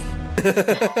D.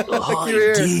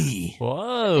 Hind D.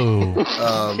 Whoa.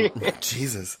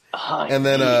 Jesus. Hind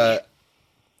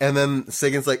And then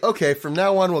Sigint's like, okay, from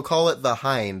now on we'll call it the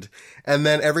Hind. And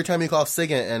then every time you call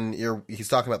Sigint and he's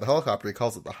talking about the helicopter, he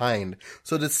calls it the Hind.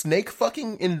 So did Snake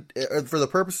fucking, for the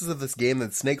purposes of this game,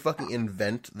 did Snake fucking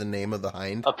invent the name of the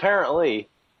Hind? Apparently.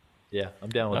 Yeah, I'm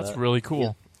down with That's that. really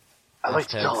cool. I like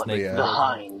to call Snake it the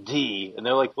Hind D. And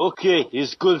they're like, okay,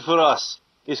 he's good for us.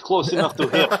 He's close enough to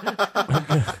HIP.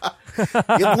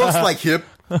 It looks like HIP.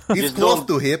 It's Just close don't-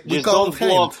 to HIP. We Just call don't it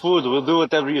blow up Hind. food. We'll do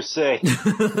whatever you say.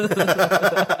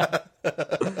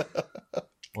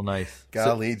 Well, nice.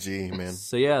 Golly gee, man.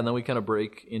 So yeah, and then we kind of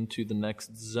break into the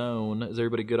next zone. Is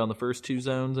everybody good on the first two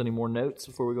zones? Any more notes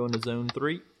before we go into zone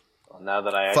 3? Well, now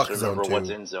that I Fuck actually Zone remember what's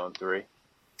 2. in Zone 3.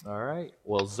 All right.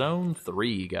 Well, zone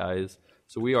 3, guys.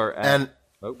 So we are at. And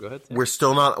oh, go ahead, Sam. we're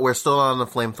still not on the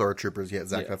flamethrower troopers yet,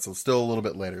 Zach. Yeah. That's still a little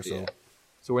bit later. So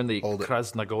So we're in the Hold it.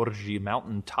 Krasnogorji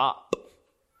mountain top.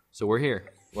 So we're here.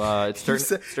 It's starting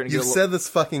to get you've a said this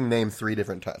fucking name three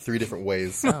different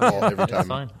ways every time. It's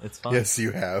fine. It's fine. Yes,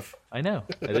 you have. I know.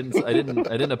 I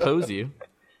didn't oppose you.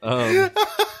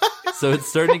 So it's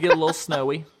starting to get a little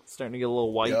snowy. It's starting to get a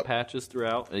little white patches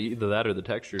throughout. Either that or the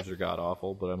textures are god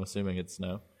awful, but I'm assuming it's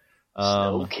snow.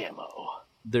 Snow camo.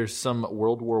 There's some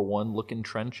World War I looking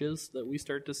trenches that we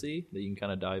start to see that you can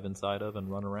kind of dive inside of and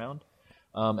run around.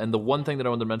 And the one thing that I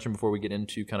wanted to mention before we get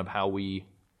into kind of how we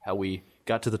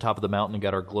got to the top of the mountain and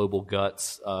got our global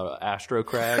guts Astro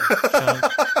Crag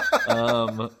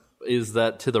chunk, is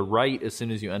that to the right, as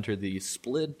soon as you enter, the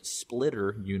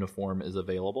splitter uniform is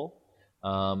available.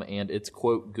 And it's,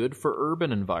 quote, good for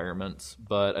urban environments,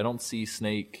 but I don't see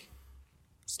Snake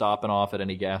stopping off at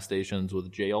any gas stations with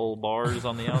jail bars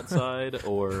on the outside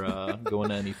or going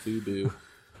to any FUBU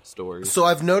stores. So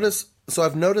I've noticed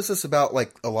this about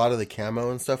like a lot of the camo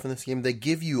and stuff in this game. They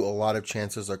give you a lot of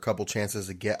chances or a couple chances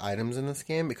to get items in this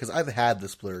game because I've had the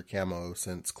splitter camo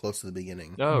since close to the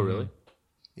beginning. Oh, really?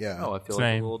 Yeah. Oh, I feel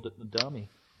Same. like a little dummy.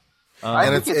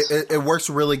 And it works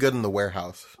really good in the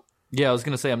warehouse. Yeah, I was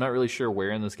going to say, I'm not really sure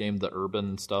where in this game the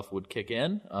urban stuff would kick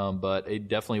in, but it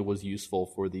definitely was useful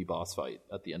for the boss fight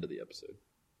at the end of the episode.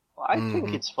 Well, I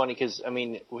think it's funny because, I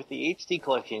mean, with the HD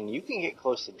collection, you can get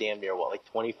close to damn near, like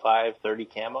 25, 30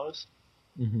 camos?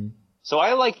 Mm-hmm. So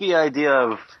I like the idea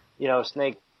of,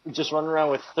 Snake just running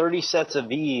around with 30 sets of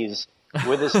these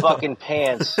with his fucking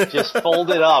pants just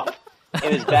folded up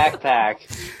in his backpack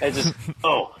and just,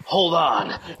 oh, hold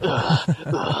on.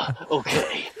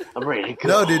 Okay. I'm ready to go.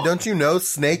 No, dude, don't you know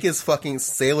Snake is fucking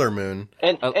Sailor Moon?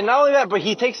 And not only that, but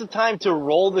he takes the time to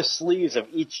roll the sleeves of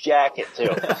each jacket too.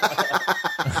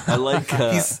 I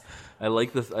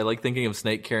like thinking of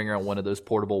Snake carrying around one of those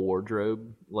portable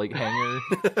wardrobe like hanger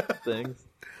things.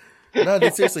 No,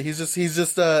 dude, seriously, he's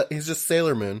just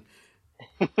Sailor Moon.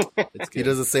 He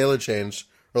does a sailor change,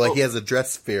 or like he has a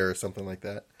dress sphere or something like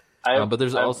that. But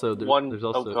there's also go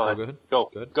ahead. Go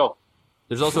ahead.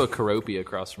 There's also a Karopi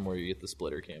across from where you get the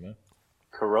splitter camo.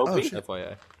 Karopi?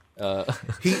 FYI.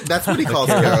 That's what he calls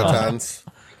Carotons.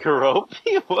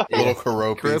 Karopi? What? Little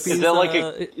Karopis. Is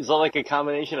that like a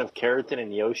combination of Keratin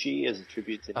and Yoshi as a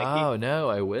tribute to Nikki? Oh no,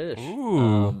 I wish.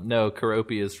 No,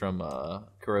 Karopi is from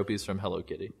Hello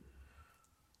Kitty,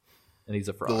 and he's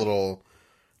a frog. The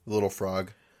little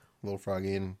frog, little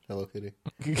froggy in Hello Kitty.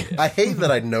 I hate that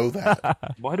I know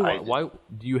that. Why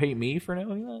do you hate me for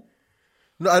knowing that?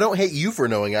 No, I don't hate you for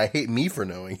knowing it. I hate me for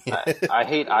knowing it. I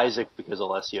hate Isaac because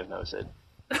Alessio knows it.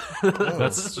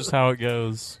 That's just how it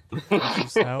goes. That's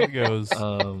just how it goes.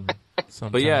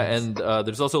 But yeah, and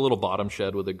there's also a little bottom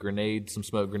shed with a grenade, some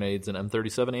smoke grenades, and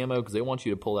M37 ammo because they want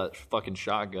you to pull that fucking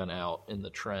shotgun out in the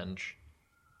trench.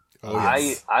 Oh,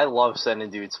 yes. I love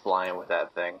sending dudes flying with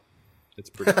that thing.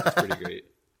 It's pretty great.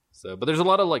 So, but there's a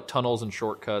lot of like tunnels and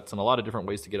shortcuts and a lot of different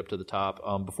ways to get up to the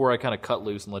top. Before I kind of cut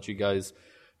loose and let you guys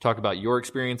talk about your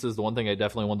experiences, the one thing I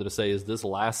definitely wanted to say is this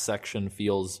last section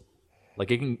feels like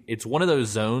it's one of those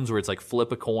zones where it's like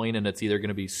flip a coin and it's either going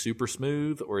to be super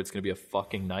smooth or it's going to be a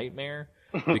fucking nightmare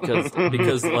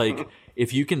because like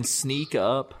if you can sneak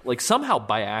up, like somehow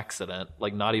by accident,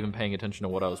 like not even paying attention to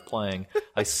what I was playing,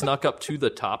 I snuck up to the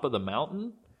top of the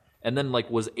mountain and then like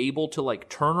was able to like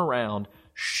turn around,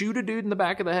 shoot a dude in the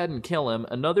back of the head and kill him.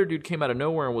 Another dude came out of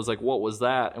nowhere and was like, what was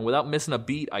that? And without missing a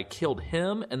beat, I killed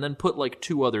him and then put like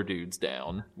 2 other dudes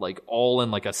down, like all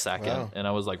in like a second. Wow. And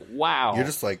I was like, wow. You're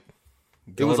just like,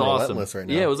 it was awesome. Right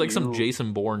now. Yeah, it was like some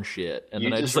Jason Bourne shit. And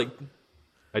then I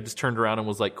just turned around and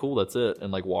was like, cool, that's it.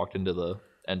 And like walked into the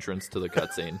entrance to the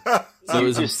cutscene. So it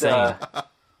was insane.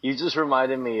 You just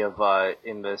reminded me of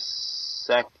in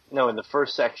the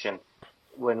first section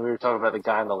when we were talking about the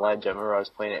guy on the ledge. I remember I was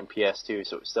playing it in PS2,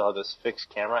 so it still had those fixed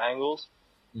camera angles.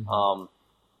 Mm-hmm.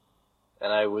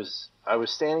 And I was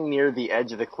standing near the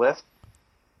edge of the cliff,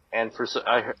 and for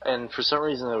some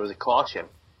reason there was a caution,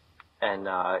 and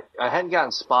I hadn't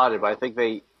gotten spotted, but I think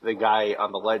the guy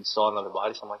on the ledge saw another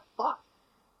body, so I'm like, fuck,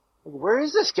 where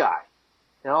is this guy?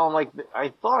 I'm like, I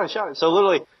thought I shot him. So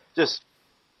literally just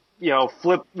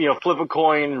flip a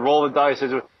coin, roll the dice,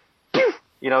 and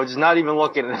just not even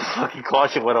looking, and the fucking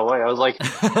caution went away. I was like,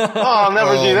 oh, I'll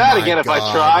never do that again if I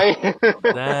try.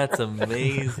 That's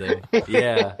amazing.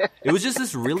 Yeah. It was just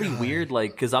this really weird,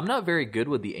 like, because I'm not very good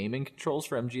with the aiming controls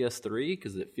for MGS3,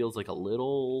 because it feels like a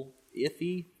little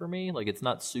iffy for me. Like, it's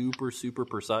not super, super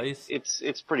precise.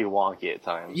 It's pretty wonky at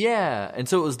times. Yeah. And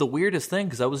so it was the weirdest thing,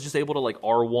 because I was just able to, like,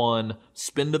 R1,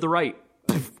 spin to the right,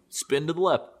 spin to the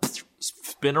left,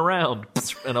 spin around.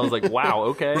 And I was like, wow,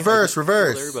 okay. Reverse.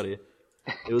 Everybody.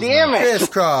 Damn it!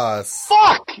 Crisscross.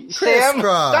 Fuck, Sam!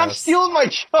 Stop stealing my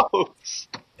jokes.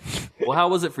 Well, how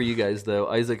was it for you guys, though,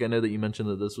 Isaac? I know that you mentioned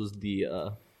that this was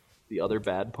the other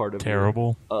bad part of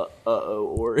terrible.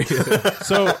 Ori.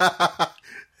 So,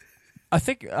 I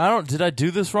think did I do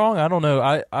this wrong? I don't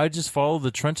know. I just followed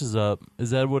the trenches up.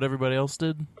 Is that what everybody else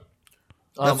did?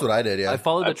 That's what I did. Yeah, I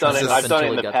followed the trenches. I've done it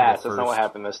in the past. That's not what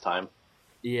happened this time.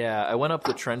 Yeah, I went up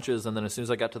the trenches, and then as soon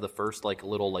as I got to the first like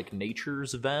little like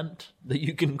nature's vent that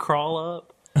you can crawl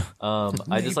up,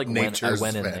 I just like went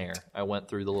in there. I went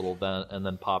through the little vent and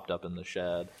then popped up in the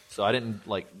shed. So I didn't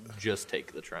like just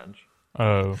take the trench.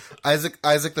 Oh, Isaac,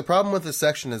 the problem with this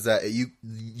section is that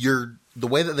you're the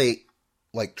way that they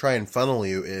like try and funnel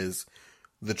you is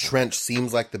the trench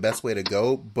seems like the best way to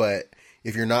go, but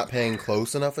if you're not paying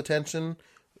close enough attention,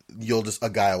 a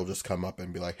guy will just come up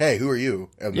and be like, "Hey, who are you?"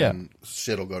 And then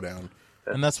shit'll go down.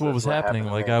 And that's what was happening.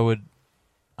 Like I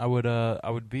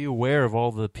would be aware of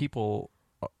all the people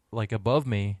like above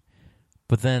me,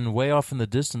 but then way off in the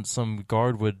distance, some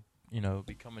guard would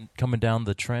be coming down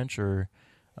the trench or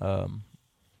on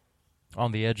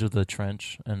the edge of the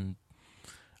trench, and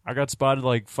I got spotted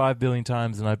like 5 billion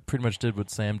times, and I pretty much did what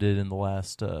Sam did in the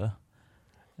last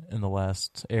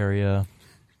area.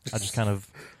 I just kind of.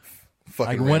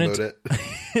 I went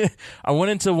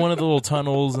into one of the little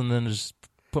tunnels and then just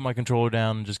put my controller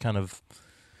down and just kind of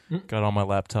got on my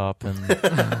laptop and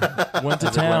went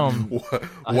to town.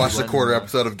 Watched the quarter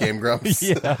episode of Game Grumps.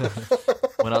 Yeah.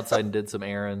 Went outside and did some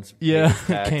errands. Yeah,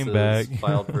 taxes, came back.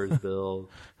 Filed for his bill.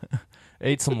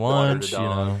 Ate some lunch,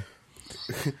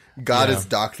 got his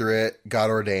doctorate, got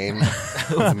ordained,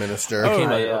 was a minister.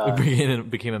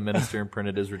 Became a minister and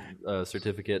printed his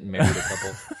certificate and married a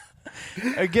couple.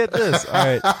 I get this. All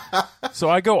right. So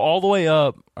I go all the way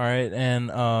up, all right,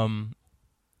 and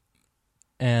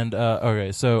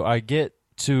okay, so I get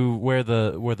to where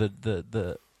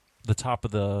the top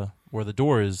of where the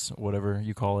door is, whatever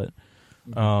you call it.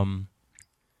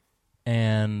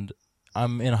 And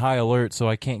I'm in high alert, so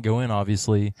I can't go in,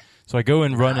 obviously. So I go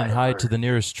and run and hide to the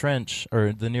nearest trench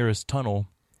or the nearest tunnel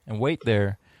and wait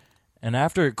there. And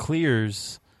after it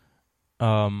clears,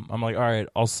 I'm like, all right,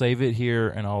 I'll save it here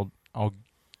and I'll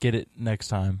get it next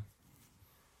time.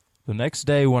 The next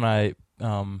day when I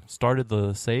started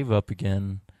the save up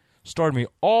again, started me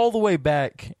all the way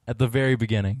back at the very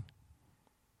beginning.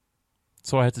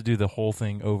 So I had to do the whole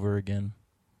thing over again.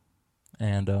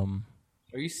 And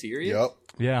are you serious? Yep.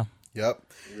 Yeah. Yep.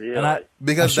 Really?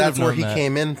 Because that's where he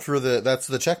came in that's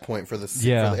the checkpoint for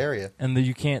the area. And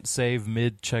you can't save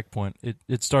mid checkpoint.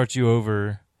 It starts you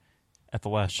over at the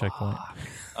last checkpoint.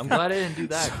 I'm glad I didn't do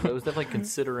that, because I was definitely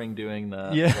considering doing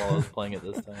that while I was playing it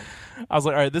this time. I was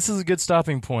like, all right, this is a good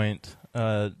stopping point.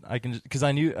 I can, because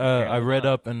I knew I read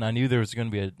up and I knew there was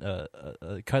going to be a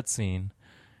cutscene.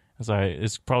 I was like,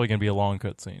 it's probably going to be a long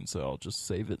cutscene, so I'll just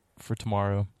save it for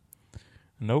tomorrow.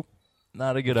 Nope.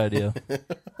 Not a good idea.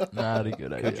 Not a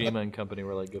good idea. Kojima and company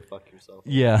were like, go fuck yourself.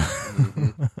 Yeah.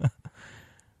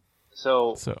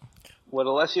 So, what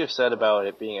Alessio said about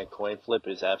it being a coin flip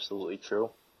is absolutely true.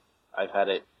 I've had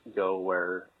it go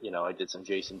where, I did some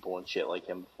Jason Bourne shit like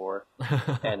him before.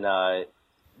 And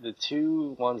the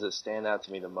two ones that stand out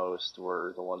to me the most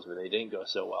were the ones where they didn't go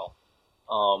so well.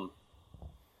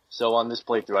 So on this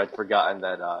playthrough, I'd forgotten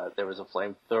that there was a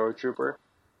flamethrower trooper.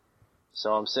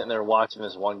 So I'm sitting there watching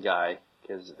this one guy,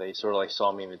 because they sort of like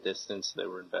saw me in the distance. They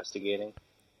were investigating,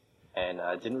 and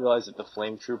I didn't realize that the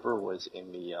flame trooper was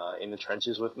in the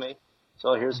trenches with me.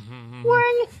 So here's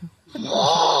wing,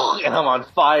 and I'm on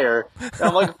fire. And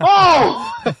I'm like,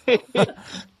 oh!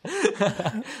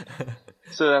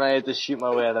 So then I had to shoot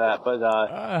my way out of that. But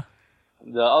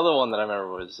the other one that I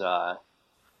remember was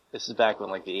this is back when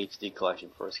like the HD collection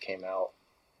first came out.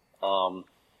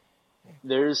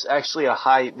 There's actually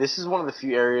this is one of the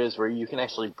few areas where you can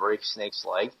actually break Snake's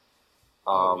leg.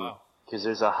 Cause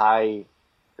there's a high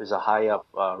up,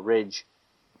 ridge.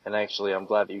 And actually, I'm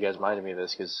glad that you guys reminded me of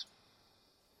this, cause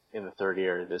in the third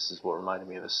area, this is what reminded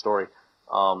me of this story.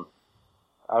 I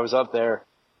was up there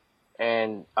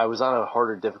and I was on a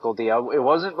harder difficulty. It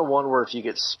wasn't the one where if you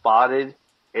get spotted,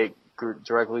 it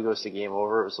directly goes to game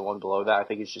over. It was the one below that. I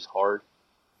think it's just hard.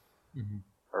 Mm-hmm.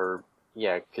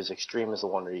 Yeah, because extreme is the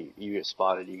one where you get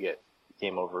spotted, you get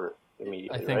game over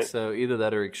immediately. I think right? so. Either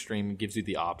that or extreme gives you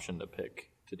the option to pick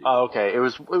to do. Oh, okay. It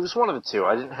was one of the two.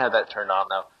 I didn't have that turned on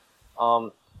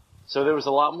though. So there was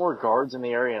a lot more guards in the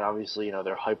area, and obviously,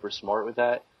 they're hyper smart with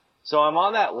that. So I'm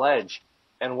on that ledge,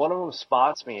 and one of them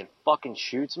spots me and fucking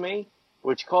shoots me,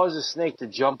 which causes Snake to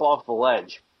jump off the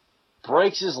ledge,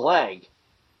 breaks his leg,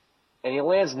 and he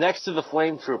lands next to the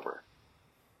flame trooper.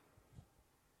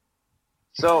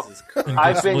 So,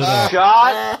 I've been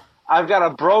shot, I've got a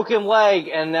broken leg,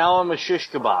 and now I'm a shish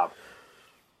kebab.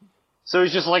 So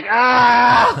he's just like,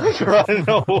 running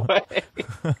away.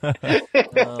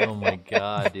 Oh my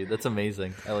god, dude, that's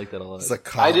amazing. I like that a lot. It's a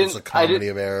comedy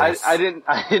of errors. I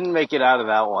didn't make it out of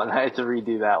that one. I had to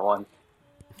redo that one.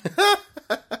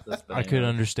 I could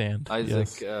understand.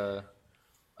 Isaac, yes.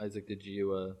 Isaac, did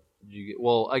you get?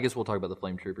 Well, I guess we'll talk about the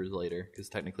flame troopers later, because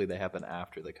technically they happen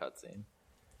after the cutscene.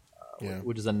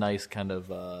 Which is a nice kind of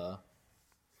oh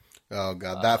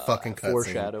god, that fucking cutscene.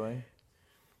 Foreshadowing.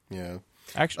 Yeah.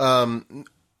 Actually,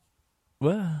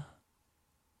 well,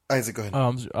 Isaac, go ahead.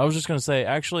 I was just gonna say,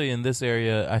 actually, in this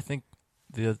area, I think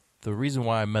the reason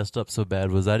why I messed up so bad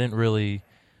was I didn't really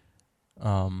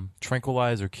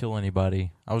tranquilize or kill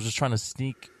anybody. I was just trying to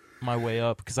sneak my way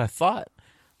up because I thought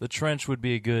the trench would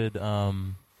be a good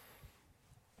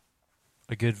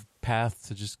path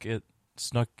to just get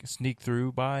sneak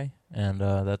through by, and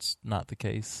that's not the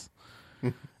case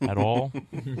at all.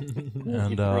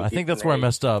 And I think that's where I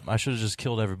messed up. I should have just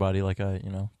killed everybody, like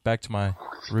back to my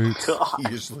roots. You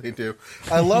usually do.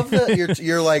 I love that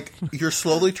you're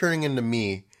slowly turning into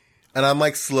me, and I'm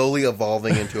like slowly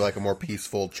evolving into like a more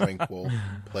peaceful, tranquil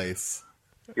place.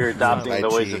 You're adopting the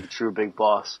ways of a true big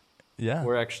boss. Yeah,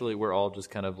 we're all just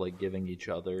kind of like giving each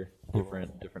other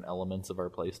different elements of our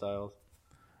play styles.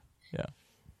 Yeah.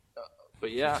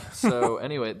 But yeah, so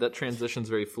anyway, that transitions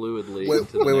very fluidly.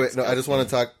 Wait. No, I just want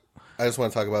to talk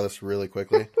about this really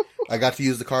quickly. I got to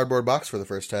use the cardboard box for the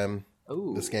first time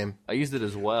this game. I used it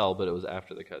as well, but it was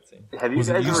after the cutscene. Have you guys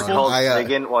ever called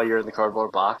Megan while you're in the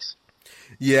cardboard box?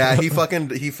 Yeah, he fucking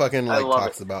like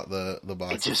talks about the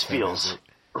box. It just feels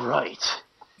right.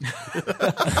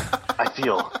 I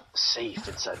feel safe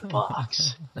inside the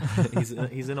box.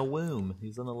 He's in a womb.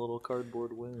 He's in a little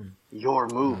cardboard womb. Your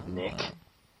move, Nick.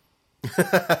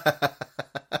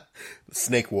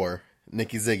 Snake War.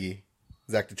 Nicky Ziggy.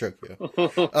 Zach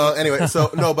DeTrocchio. Anyway, so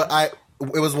no, but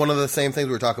it was one of the same things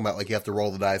we were talking about. Like, you have to roll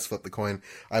the dice, flip the coin.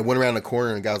 I went around the corner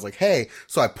and the guy was like, hey.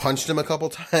 So I punched him a couple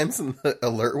times and the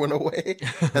alert went away.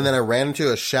 And then I ran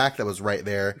into a shack that was right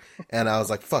there. And I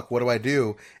was like, fuck, what do I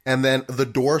do? And then the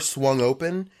door swung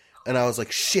open and I was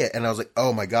like, shit. And I was like,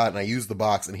 oh my God. And I used the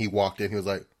box and he walked in. He was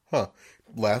like, huh,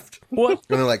 left. What?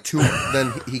 And then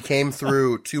then he came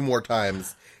through 2 more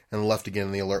times and left again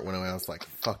and the alert went away. I was like,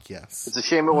 fuck yes. It's a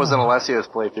shame it wasn't Alessio's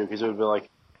playthrough because it would be like,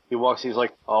 he walks, he's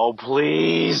like, oh,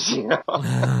 please. You know?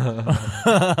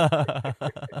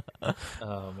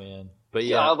 Oh, man. But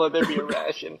yeah. God, let there be a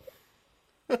ration.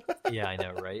 Yeah, I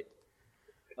know, right?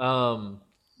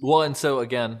 Well, and so,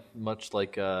 again, much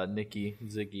like Nicky,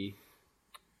 Ziggy,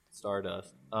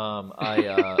 Stardust,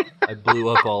 I blew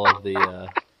up all of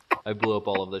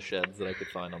the sheds that I could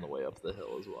find on the way up the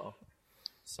hill as well.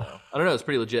 So, I don't know, it's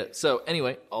pretty legit. So,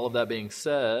 anyway, all of that being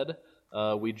said...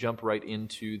 we jump right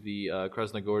into the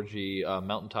Krasnogorji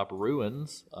mountaintop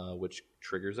ruins, which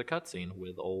triggers a cutscene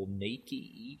with old naked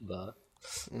Eva.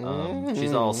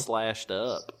 She's all slashed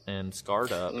up and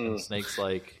scarred up, and Snake's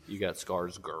like, you got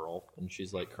scars, girl. And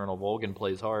she's like, Colonel Volgin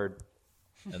plays hard.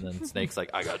 And then Snake's like,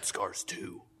 I got scars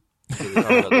too. So we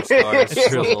talk about the scars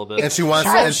for a little bit. And she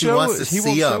wants to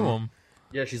see them.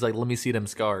 Yeah, she's like, let me see them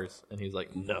scars. And he's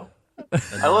like, no.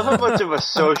 I love how much of a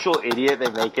social idiot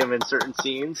they make him in certain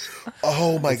scenes.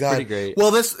 Oh my God! Pretty great. Well,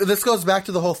 this goes back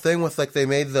to the whole thing with like they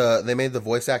made the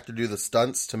voice actor do the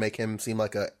stunts to make him seem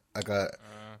like a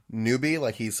newbie,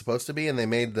 like he's supposed to be, and they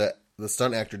made the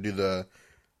stunt actor do the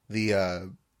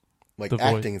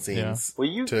acting scenes. Yeah. Well,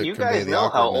 you guys know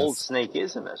how old Snake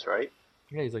is in this, right?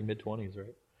 Yeah, he's like mid-20s,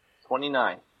 right?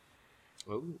 29.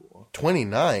 Ooh.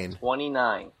 29.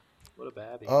 29. What a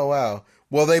baby. Oh wow.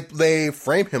 Well, they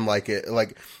frame him like it.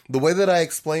 Like the way that I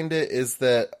explained it is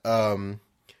that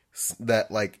that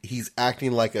like he's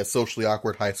acting like a socially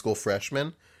awkward high school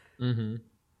freshman. Mm-hmm.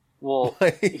 Well,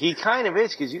 he kind of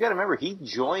is, because you got to remember he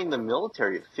joined the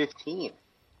military at 15.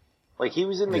 Like he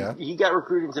was in he got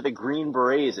recruited into the Green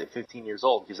Berets at 15 years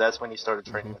old because that's when he started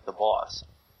training with the boss.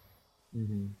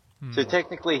 Mm-hmm. So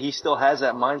technically, he still has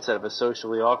that mindset of a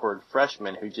socially awkward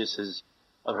freshman who just is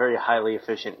a very highly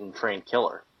efficient and trained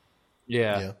killer.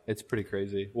 Yeah, it's pretty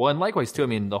crazy. Well, and likewise, too, I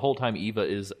mean, the whole time Eva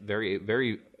is very,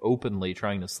 very openly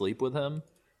trying to sleep with him.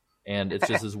 And it's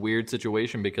just this weird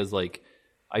situation because, like,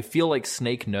 I feel like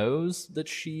Snake knows that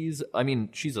she's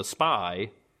a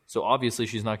spy. So obviously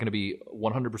she's not going to be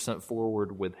 100%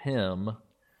 forward with him.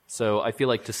 So I feel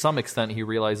like to some extent he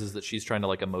realizes that she's trying to,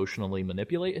 like, emotionally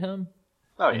manipulate him.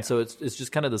 Oh, yeah. And so it's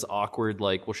just kind of this awkward,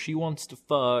 like, well, she wants to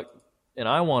fuck. And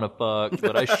I want to fuck,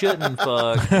 but I shouldn't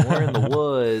fuck. And we're in the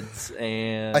woods,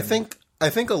 and I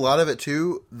think a lot of it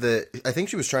too. I think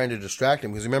she was trying to distract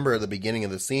him because remember at the beginning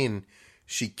of the scene,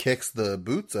 she kicks the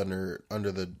boots under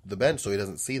the bench so he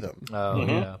doesn't see them. Oh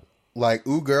yeah, like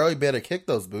ooh girl, you better kick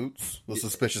those boots, those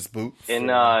suspicious boots. In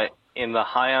the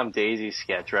High on Daisy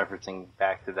sketch, referencing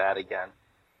back to that again.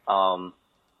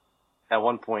 At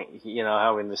one point, you know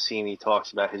how in the scene he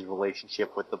talks about his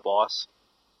relationship with the boss.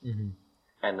 Mm-hmm.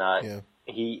 And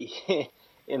he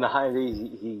in the High Days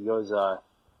he goes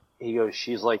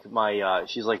she's like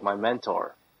my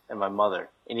mentor and my mother,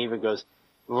 and he even goes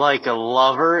like a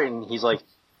lover, and he's like,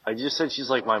 I just said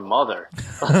she's like my mother.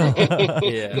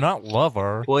 Yeah, not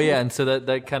lover. Well, yeah, and so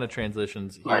that kind of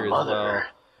transitions here my mother. As well.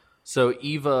 So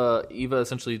Eva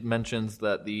essentially mentions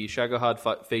that the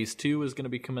Shagohod Phase 2 is going to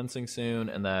be commencing soon,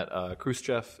 and that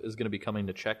Khrushchev is going to be coming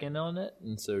to check in on it,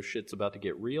 and so shit's about to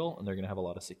get real, and they're going to have a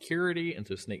lot of security, and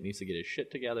so Snake needs to get his shit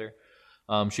together.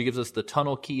 She gives us the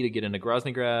tunnel key to get into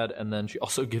Groznygrad, and then she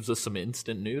also gives us some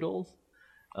instant noodles,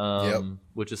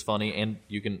 which is funny, and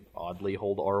you can oddly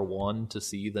hold R1 to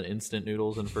see the instant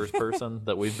noodles in first person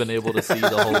that we've been able to see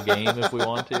the whole game if we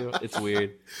want to. It's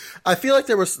weird. I feel like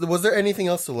was there anything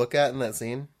else to look at in that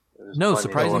scene? No,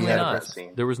 surprisingly not.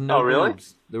 There was no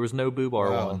boobs. There was no boob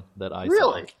R1 that I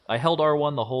saw. I held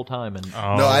R1 the whole time. And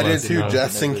no, I did too,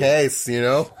 just in case, you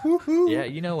know? Yeah,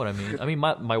 you know what I mean. I mean,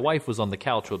 my wife was on the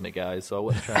couch with me, guys, so I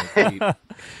wasn't trying to creep.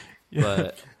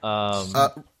 But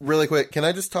really quick, can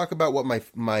I just talk about what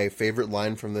my favorite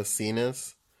line from this scene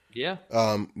is? Yeah.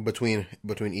 Between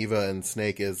Eva and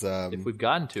Snake is if we've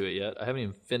gotten to it yet. I haven't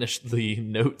even finished the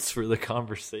notes for the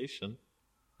conversation.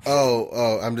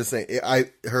 Oh, I'm just saying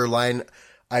her line,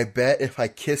 I bet if I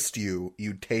kissed you,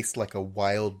 you'd taste like a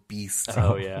wild beast.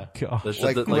 Oh yeah, gosh.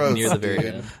 Like near the very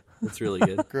end. That's really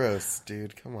good. Gross,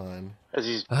 dude. Come on. As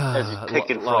he's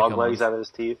picking frog legs out of his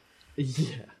teeth.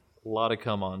 Yeah. A lot of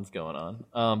come-ons going on.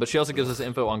 But she also gives us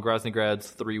info on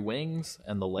Grozny-Grad's 3 wings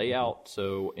and the layout.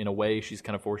 So in a way, she's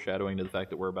kind of foreshadowing to the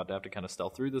fact that we're about to have to kind of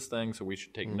stealth through this thing. So we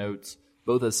should take notes,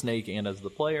 both as Snake and as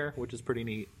the player, which is pretty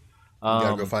neat. You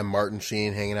gotta go find Martin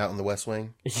Sheen hanging out in the West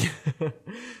Wing.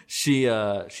 She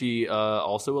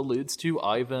also alludes to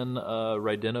Ivan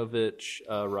Rydenovich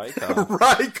Rykov.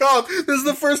 Rykov! This is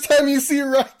the first time you see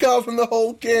Rykov in the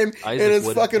whole game. Isaac, in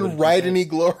his fucking Rydeny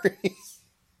glory.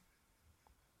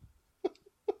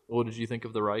 What did you think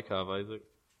of the Rykov, Isaac?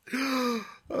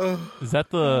 Is that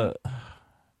the...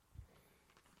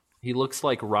 He looks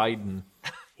like Raiden.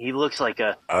 He looks like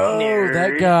a nerd.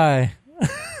 That guy.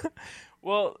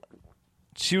 Well,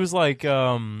 she was like,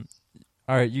 all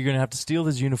right, you're going to have to steal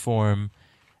his uniform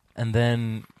and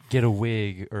then get a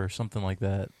wig or something like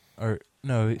that. Or,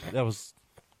 no, that was...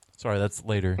 Sorry, that's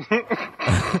later.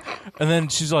 And then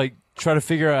she's like, try to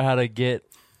figure out how to get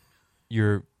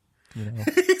your... You know.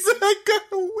 He's like, I got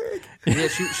a wig. Yeah,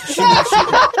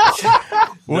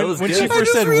 when she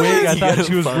first said wig, I thought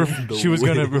she was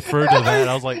going to refer to that.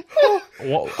 I was like,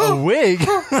 a wig?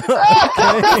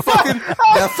 That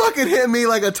fucking hit me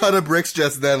like a ton of bricks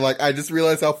just then. Like, I just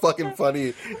realized how fucking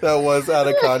funny that was out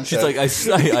of context. She's like, I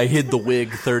hid the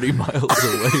wig 30 miles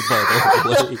away by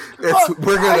the way.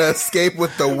 We're going to escape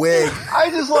with the wig. I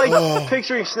just like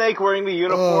picturing Snake wearing the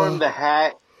uniform, the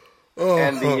hat,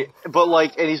 and he's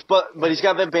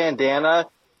got that bandana,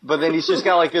 but then he's just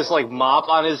got like this like mop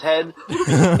on his head,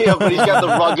 but he's got the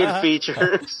rugged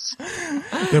features.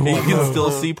 You can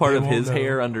still see part of his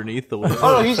hair underneath the wig.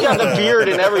 Oh no, he's got the beard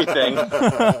and everything.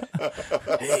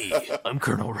 Hey, I'm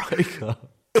Colonel Rykov.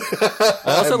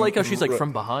 I also like how she's like,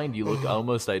 from behind you look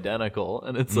almost identical,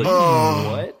 and it's like,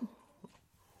 what?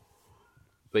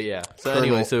 But yeah. So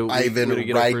anyway, Ivan we're gonna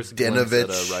get our first glimpse at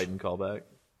a Raiden callback.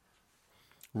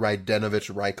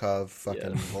 Rydenovich Rykov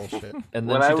fucking bullshit. And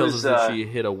then she tells us that she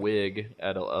hid a wig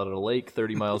at a lake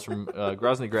 30 miles from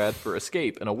Grozny-Grad for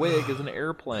escape. And a wig is an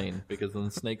airplane, because then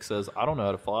Snake says, I don't know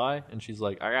how to fly. And she's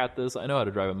like, I got this. I know how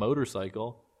to drive a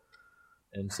motorcycle.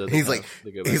 And so he's like,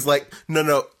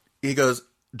 no. He goes,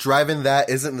 driving that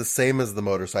isn't the same as the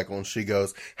motorcycle. And she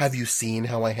goes, have you seen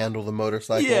how I handle the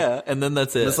motorcycle? Yeah, and then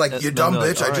that's it. And it's like, you dumb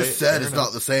bitch, I just said it's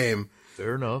not the same.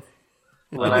 Fair enough.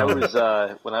 When I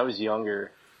was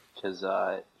younger, because,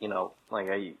 like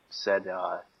I said,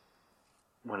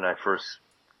 when I first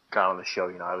got on the show,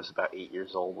 I was about 8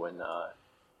 years old when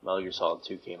Metal Gear Solid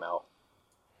 2 came out.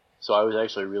 So I was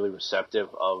actually really receptive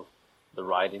of the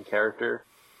Raiden character,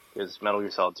 because Metal Gear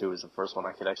Solid 2 was the first one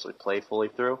I could actually play fully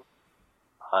through.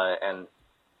 And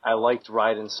I liked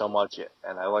Raiden so much,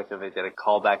 and I liked that they did a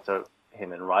callback to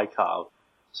him in Rykov.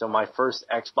 So my first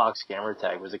Xbox gamer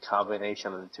tag was a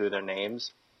combination of the two of their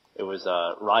names. It was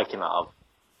Rykanov.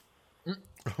 Oh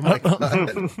my god.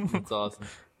 That's awesome.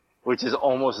 Which is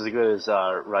almost as good as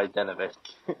Rydenovich.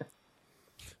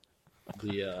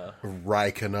 The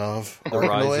Rykanov.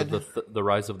 The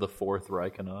rise of the fourth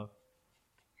Rykanov.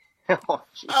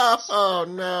 Oh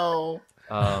no.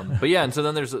 But yeah, and so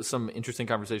then there's some interesting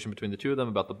conversation between the two of them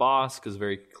about the boss, because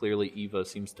very clearly Eva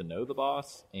seems to know the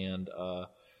boss, and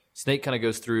Snake kind of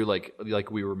goes through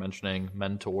like we were mentioning,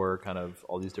 mentor, kind of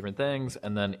all these different things,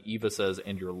 and then Eva says,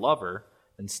 and your lover.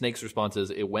 And Snake's response is,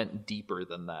 it went deeper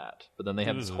than that. But then they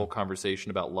have this whole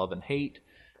conversation about love and hate.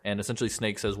 And essentially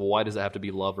Snake says, well, why does it have to be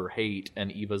love or hate?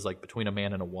 And Eva's like, between a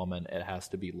man and a woman, it has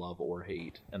to be love or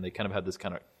hate. And they kind of had this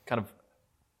kind of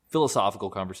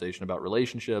philosophical conversation about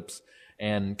relationships.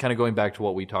 And kind of going back to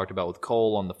what we talked about with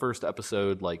Cole on the first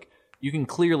episode, like, you can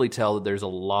clearly tell that there's a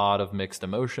lot of mixed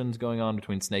emotions going on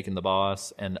between Snake and the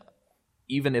boss. And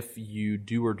even if you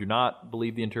do or do not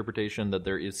believe the interpretation that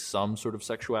there is some sort of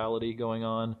sexuality going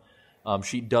on,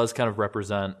 she does kind of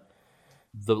represent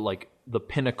the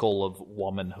pinnacle of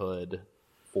womanhood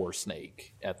for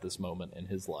Snake at this moment in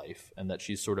his life, and that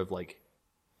she's sort of like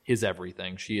his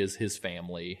everything. She is his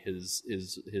family,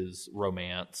 his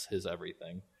romance, his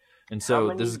everything. And so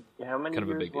how many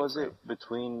years was it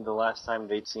between the last time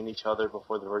they'd seen each other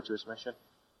before the Virtuous Mission?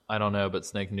 I don't know, but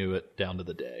Snake knew it down to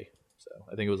the day. So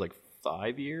I think it was like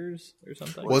 5 years or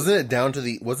something. Wasn't it down to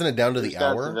the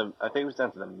hour? I think it was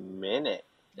down to the minute.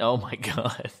 Oh my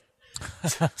god.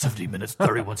 70 minutes,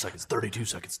 31 seconds, 32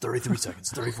 seconds, 33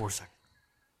 seconds, 34 seconds.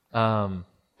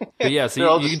 But yeah,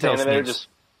 so you can tell Snake's...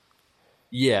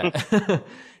 Yeah.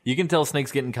 You can tell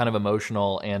Snake's getting kind of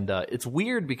emotional, and it's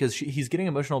weird because he's getting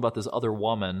emotional about this other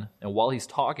woman, and while he's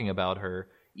talking about her,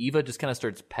 Eva just kind of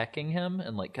starts pecking him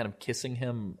and like kind of kissing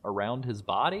him around his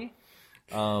body,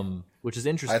 which is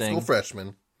interesting. High school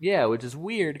freshman. Yeah, which is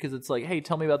weird because it's like, hey,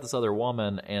 tell me about this other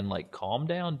woman, and like, calm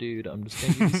down, dude. I'm just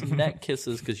gonna give you some neck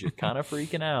kisses because you're kind of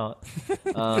freaking out.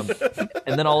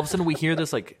 And then all of a sudden we hear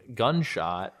this like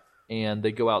gunshot, and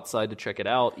they go outside to check it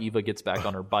out. Eva gets back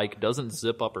on her bike, doesn't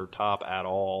zip up her top at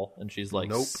all, and she's like,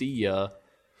 nope. "See ya."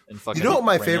 And fucking, you know what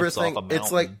my favorite thing?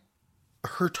 It's like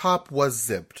her top was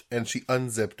zipped, and she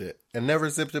unzipped it and never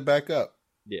zipped it back up.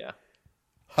 Yeah.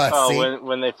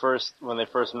 When they first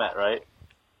met, right?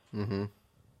 Mm-hmm.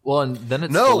 Well, and then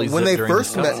it's when they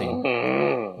first met.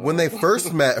 When they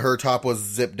first met, her top was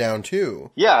zipped down too.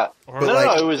 Yeah, but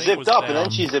no, it was zipped up, and then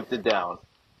she zipped it down,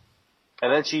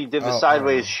 and then she did the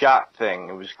sideways shot thing.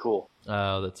 It was cool.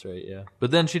 Oh, that's right. Yeah, but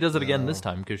then she does it again this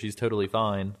time because she's totally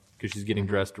fine because she's getting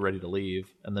dressed, ready to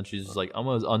leave, and then she's just like, "I'm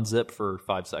gonna unzip for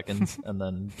 5 seconds and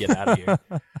then get out of here."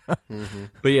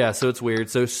 But yeah, so it's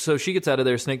weird. So she gets out of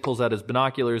there. Snake pulls out his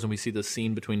binoculars, and we see this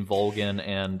scene between Volgin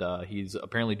and he's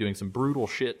apparently doing some brutal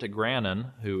shit to Granin,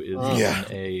 who is in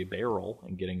a barrel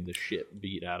and getting the shit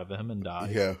beat out of him and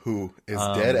dies. Yeah, who is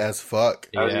dead as fuck.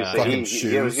 I was gonna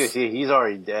say, he's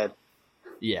already dead.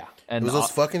 Yeah, and those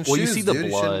fucking shoes. You see the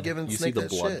blood. You see the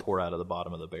blood pour out of the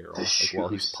bottom of the barrel while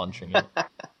he's punching it.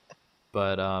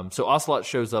 But so Ocelot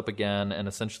shows up again and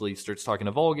essentially starts talking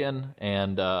to Volgin,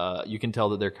 and you can tell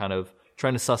that they're kind of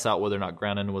trying to suss out whether or not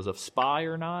Granin was a spy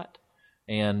or not.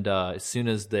 And as soon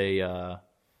as they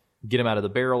get him out of the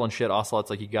barrel and shit, Ocelot's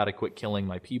like, "You got to quit killing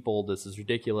my people. This is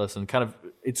ridiculous." And kind of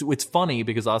it's funny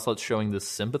because Ocelot's showing this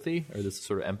sympathy or this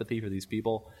sort of empathy for these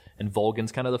people, and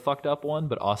Volgin's kind of the fucked up one,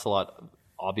 but Ocelot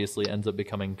obviously ends up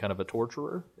becoming kind of a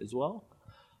torturer as well.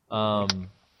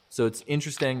 So it's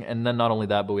interesting, and then not only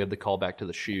that, but we have the callback to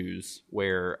the shoes,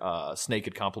 where Snake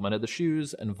had complimented the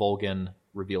shoes, and Volgin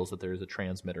reveals that there is a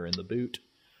transmitter in the boot.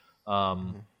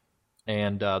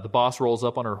 And the boss rolls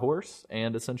up on her horse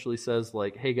and essentially says,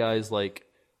 like, "Hey guys, like,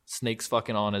 Snake's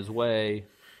fucking on his way.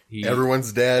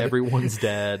 Everyone's dead. Everyone's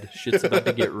dead. Shit's about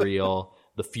to get real.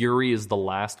 The Fury is the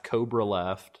last Cobra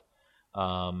left."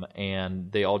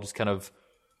 And they all just kind of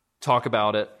talk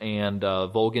about it, and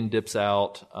Volgin dips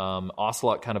out.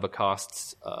 Ocelot kind of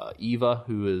accosts Eva,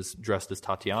 who is dressed as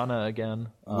Tatiana again,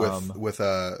 with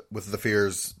the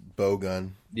Fear's bow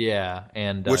gun. Yeah,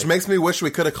 and which makes me wish we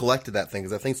could have collected that thing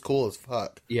because that thing's cool as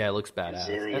fuck. Yeah, it looks badass.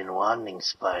 Brazilian wanding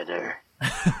spider.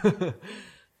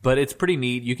 But it's pretty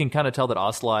neat. You can kind of tell that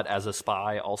Ocelot, as a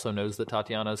spy, also knows that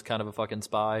Tatiana is kind of a fucking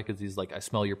spy because he's like, "I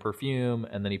smell your perfume,"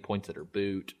 and then he points at her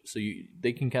boot. So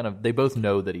they both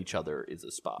know that each other is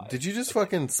a spy. Did you just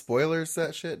fucking spoilers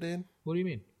that shit, dude? What do you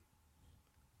mean?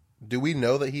 Do we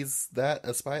know that he's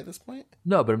a spy at this point?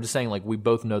 No, but I'm just saying, like, we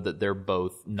both know that they're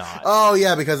both not. Oh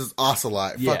yeah, because it's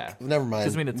Ocelot. Yeah, fuck, never mind.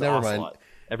 Because I mean, it's never Ocelot. mind.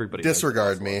 Everybody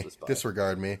disregard me.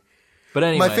 Disregard me. But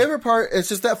anyway, my favorite part is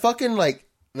just that fucking like.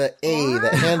 That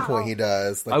hand point he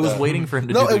does. Like I was waiting for him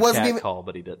to do the cat call,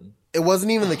 but he didn't. It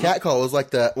wasn't even the cat call. It was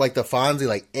like the Fonzie,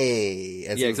 like, "Hey."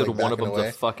 Yeah, except like one of them's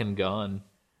a fucking gun.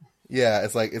 Yeah,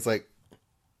 it's like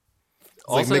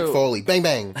also, Mick Foley. Bang,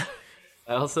 bang.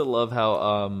 I also love how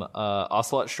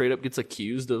Ocelot straight up gets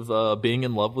accused of being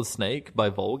in love with Snake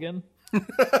by Volgin.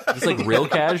 Just like real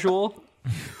casual.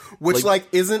 Which like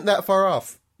isn't that far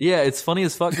off. Yeah, it's funny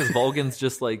as fuck because Volgin's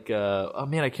just like, oh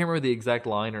man, I can't remember the exact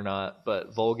line or not,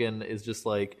 but Volgin is just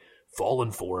like,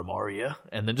 "Falling for him, are you?"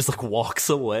 And then just like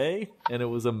walks away, and it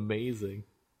was amazing.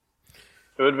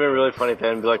 It would have been really funny if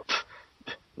they'd be like,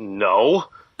 "No."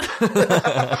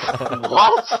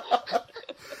 What?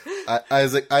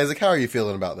 Isaac, how are you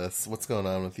feeling about this? What's going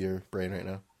on with your brain right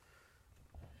now?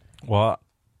 Well,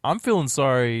 I'm feeling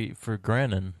sorry for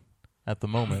Granin at the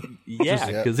moment. Yeah,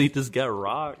 because he just got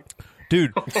rocked.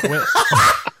 Dude, when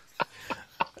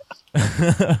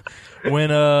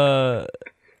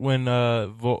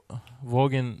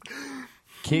Volgin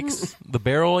kicks the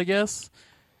barrel, I guess,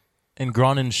 and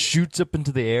Granin shoots up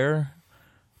into the air,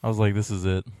 I was like, "This is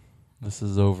it. This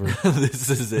is over. This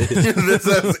is it. This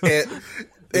is it."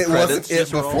 It wasn't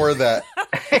it before that.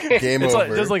 Game over. Like,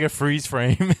 just like a freeze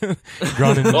frame. Game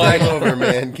over,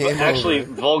 man. Game over. Actually,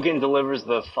 Volgin delivers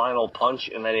the final punch,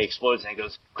 and then he explodes, and he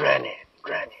goes, "Granny."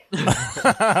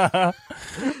 That's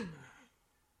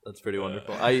pretty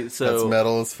wonderful. That's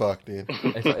metal as fuck, dude.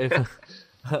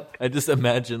 I just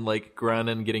imagine like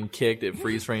Granin getting kicked. It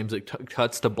freeze frames. It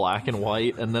cuts to black and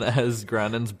white, and then it has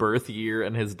Granin's birth year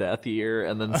and his death year,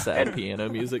 and then sad piano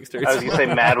music starts. I was gonna say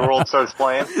Mad World starts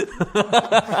playing.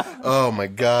 Oh my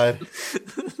god.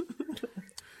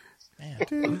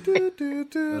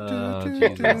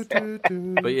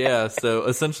 But yeah, so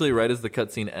essentially right as the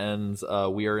cutscene ends,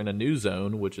 we are in a new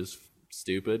zone, which is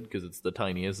stupid because it's the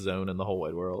tiniest zone in the whole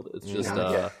wide world. It's just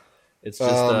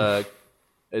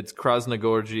it's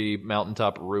Krasnogorji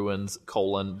Mountaintop Ruins :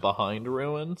 Behind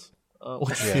Ruins,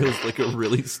 which feels like a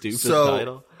really stupid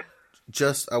title.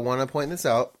 I want to point this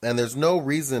out, and there's no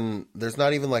reason, there's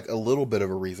not even like a little bit of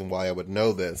a reason why I would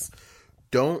know this.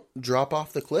 Don't drop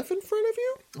off the cliff in front of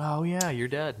you. Oh yeah, you're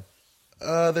dead.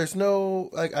 There's no,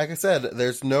 like I said,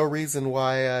 there's no reason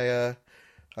why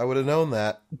I would have known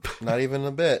that. Not even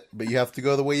a bit. But you have to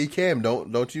go the way you came.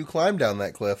 Don't you climb down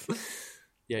that cliff.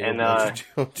 Yeah,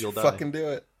 don't you fucking do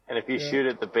it. And if you shoot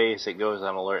at the base, it goes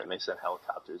on alert, and they send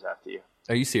helicopters after you.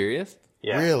 Are you serious?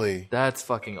 Yeah. Really? That's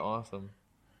fucking awesome.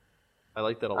 I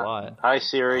like that a lot. Hi,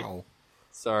 Siri. Wow.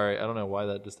 Sorry, I don't know why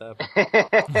that just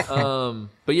happened.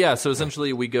 But yeah, so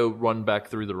essentially we go run back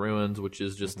through the ruins, which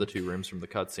is just the 2 rooms from the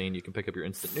cutscene. You can pick up your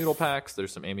instant noodle packs.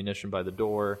 There's some ammunition by the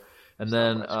door. And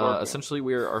then essentially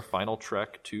we're our final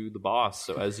trek to the boss.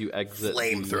 So as you exit...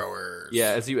 Flamethrowers.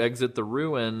 As you exit the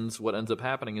ruins, what ends up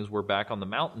happening is we're back on the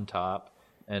mountaintop,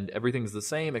 and everything's the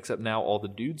same, except now all the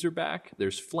dudes are back.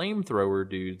 There's flamethrower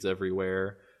dudes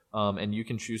everywhere. And you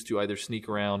can choose to either sneak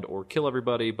around or kill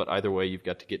everybody, but either way, you've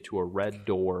got to get to a red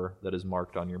door that is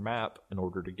marked on your map in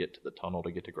order to get to the tunnel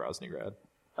to get to Groznygrad.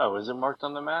 Oh, is it marked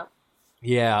on the map?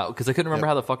 Yeah, because I couldn't remember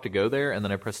how the fuck to go there, and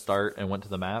then I pressed start and went to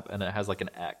the map, and it has like an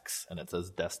X, and it says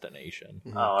destination.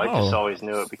 Oh, I just always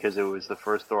knew it because it was the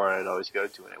first door I'd always go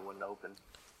to, and it wouldn't open.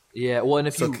 Yeah, well, and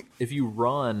if you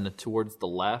run towards the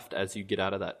left as you get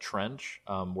out of that trench,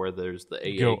 where there's the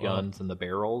AA guns and the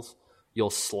barrels, you'll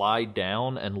slide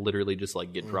down and literally just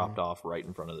like get dropped off right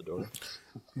in front of the door.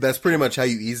 That's pretty much how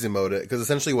you easy mode it, because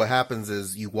essentially what happens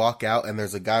is you walk out and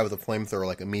there's a guy with a flamethrower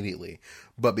like immediately,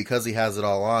 but because he has it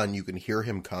all on, you can hear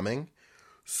him coming.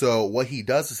 So what he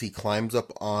does is he climbs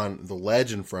up on the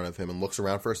ledge in front of him and looks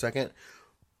around for a second.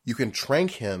 You can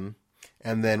trank him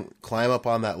and then climb up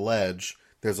on that ledge.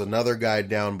 There's another guy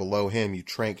down below him. You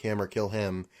trank him or kill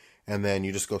him, and then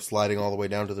you just go sliding all the way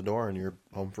down to the door and you're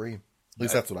home free. At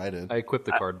least that's what I did. I equipped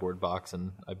the cardboard box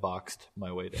and I boxed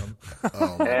my way down.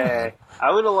 Hey,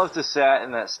 I would have loved to sat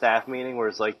in that staff meeting where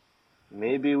it's like,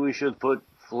 maybe we should put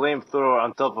flamethrower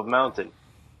on top of mountain.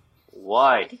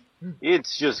 Why?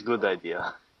 It's just a good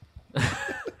idea.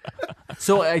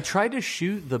 So I tried to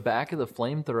shoot the back of the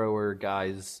flamethrower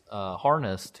guy's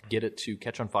harness to get it to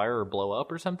catch on fire or blow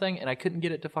up or something, and I couldn't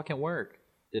get it to fucking work.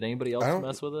 Did anybody else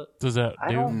mess with it? Does that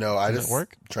do? No, I just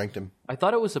tranked him. I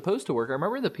thought it was supposed to work. I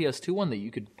remember the PS2 one that you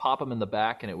could pop him in the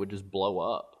back and it would just blow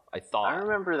up. I thought. I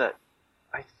remember that.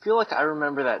 I feel like I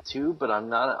remember that too, but I'm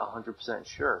not 100%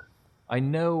 sure. I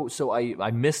know. So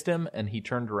I missed him and he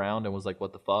turned around and was like,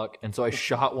 what the fuck? And so I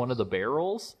shot one of the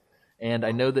barrels and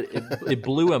I know that it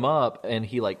blew him up and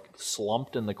he like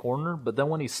slumped in the corner. But then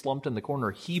when he slumped in the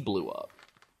corner, he blew up.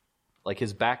 Like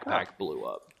his backpack blew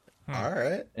up. All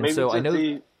right. And maybe so I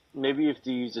know. Maybe you have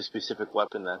to use a specific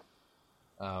weapon then.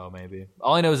 Oh, maybe.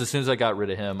 All I know is as soon as I got rid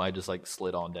of him, I just like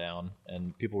slid on down,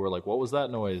 and people were like, "What was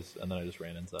that noise?" And then I just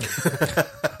ran inside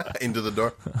into the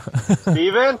door.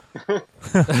 Steven?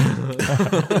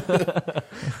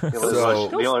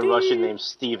 the only Russian named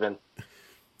Steven.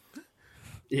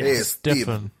 Yeah. Hey,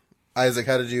 Steven. Isaac,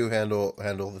 how did you handle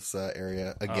this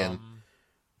area again?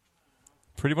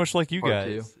 Pretty much like you Part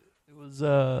guys. 2. It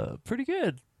was pretty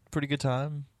good. Pretty good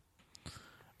time.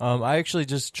 I actually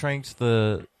just tranked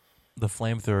the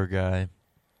flamethrower guy.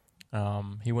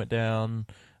 He went down.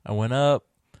 I went up.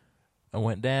 I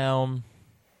went down.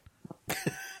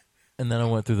 And then I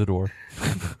went through the door.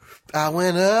 I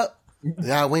went up.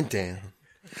 I went down.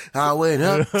 I went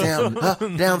up,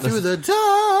 down through the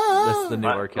door. That's the new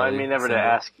R. Remind me never to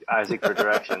ask Isaac for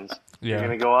directions. Yeah. You're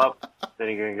going to go up, then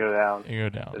you're going to go down. You go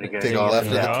down. Take a left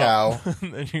of the cow.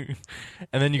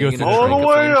 and then you go through all the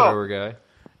way up. Guy.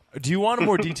 Do you want a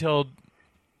more detailed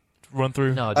run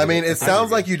through? No, I mean, it sounds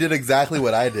like you did exactly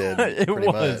what I did. It was.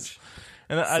 Much.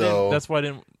 And I didn't, that's why I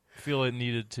didn't feel it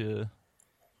needed to.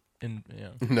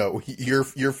 No,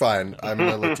 you're fine. I'm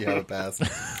gonna let you have it pass.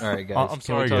 All right, guys. I'm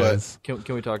sorry, guys. Can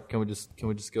we talk? Can we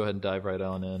just go ahead and dive right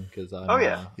on in? Because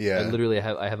yeah. I literally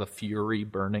have a fury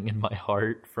burning in my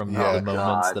heart from the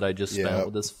moments that I just spent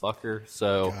with this fucker.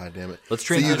 So God damn it. Let's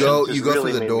transition. So you go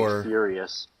really through the door.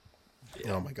 Furious.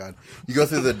 Oh my god! You go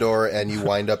through the door and you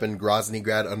wind up in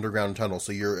Groznygrad underground tunnel.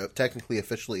 So you're technically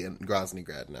officially in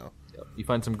Groznygrad now. Yep. You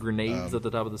find some grenades at the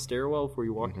top of the stairwell before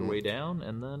you walk your way down,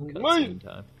 and then cutscene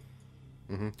time.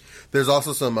 Mm-hmm. There's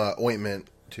also some ointment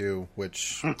too,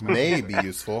 which may be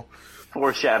useful.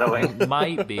 Foreshadowing.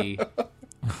 Might be.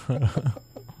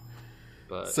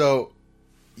 But so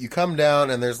you come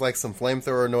down and there's like some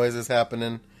flamethrower noises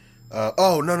happening.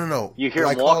 No. You hear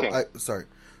him walking. Sorry.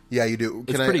 Yeah, you do.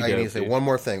 I need to say one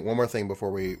more thing before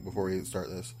we start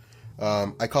this.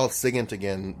 I called Sigint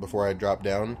again before I dropped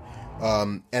down,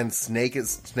 and Snake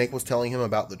was telling him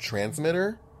about the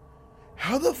transmitter.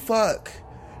 How the fuck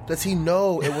does he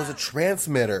know it was a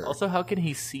transmitter? Also, how can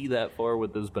he see that far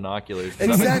with those binoculars?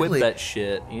 Exactly. I've equipped that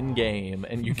shit in game,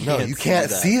 and you can't. No, you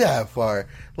can't see that far.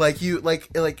 Like he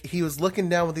was looking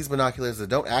down with these binoculars that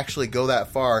don't actually go that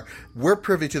far. We're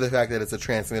privy to the fact that it's a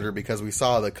transmitter because we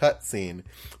saw the cutscene,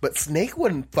 but Snake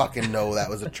wouldn't fucking know that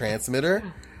was a transmitter.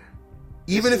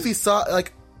 Even if he saw,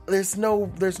 like, there's no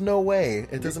way.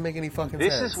 It doesn't make any fucking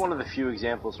sense. This is one of the few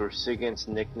examples where Sigint's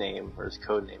nickname or his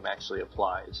code name actually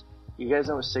applies. You guys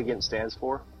know what Sigint stands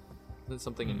for? Is it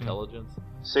something intelligence?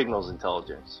 Signals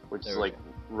intelligence, which is like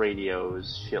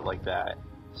radios, shit like that.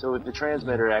 So with the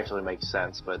transmitter, it actually makes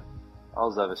sense, but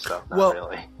all this other stuff, not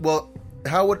really. Well,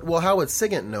 how would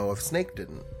Sigint know if Snake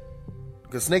didn't?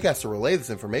 Because Snake has to relay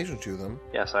this information to them.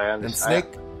 Yes, I understand. And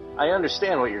Snake... I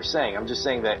understand what you're saying. I'm just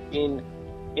saying that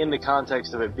in the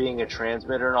context of it being a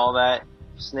transmitter and all that,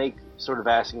 Snake sort of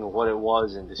asking what it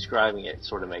was and describing it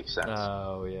sort of makes sense.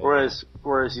 Oh, yeah.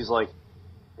 Whereas he's like,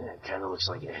 it kind of looks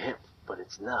like a hip, but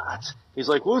it's not. He's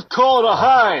like, let's call it a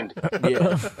hind!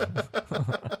 Yeah.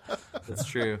 That's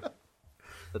true.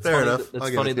 That's Fair funny enough.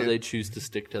 It's funny that they choose to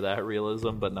stick to that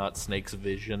realism, but not Snake's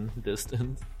vision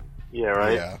distance. Yeah,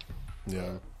 right?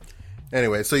 Yeah.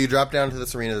 Anyway, so you drop down to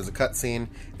this arena, there's a cutscene,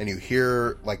 and you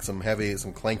hear, like, some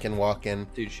clanking walking.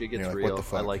 Dude, shit gets like, real. what the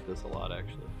fuck? I like this a lot,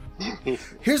 actually.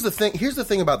 Here's the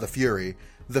thing about the Fury.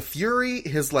 The Fury,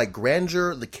 his, like,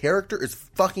 grandeur, the character is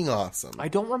fucking awesome. I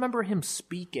don't remember him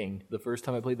speaking the first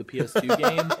time I played the PS2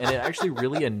 game, and it actually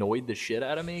really annoyed the shit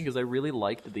out of me, because I really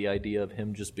liked the idea of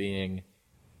him just being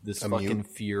this fucking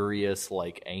furious,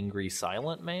 like, angry,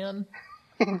 silent man.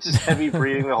 Just heavy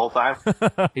breathing the whole time.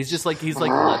 He's like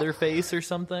Leatherface or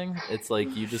something. It's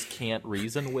like you just can't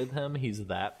reason with him. He's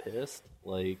that pissed.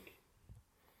 Like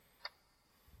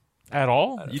at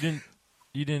all? You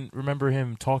didn't remember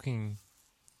him talking?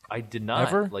 I did not.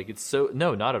 Ever? Like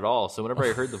no, not at all. So whenever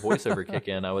I heard the voiceover kick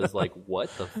in, I was like, "What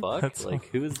the fuck?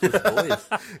 Who is this voice?"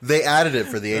 They added it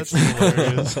for the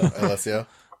HD, Alessio.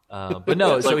 But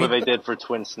no, it's like what they did for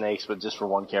Twin Snakes, but just for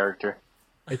one character.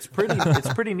 It's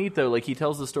pretty neat though. Like he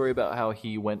tells the story about how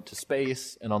he went to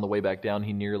space and on the way back down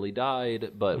he nearly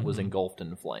died, but was engulfed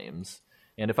in flames.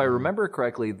 And if I remember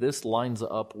correctly, this lines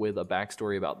up with a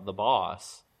backstory about the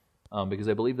boss, because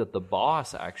I believe that the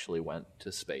boss actually went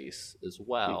to space as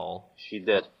well. She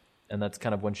did, and that's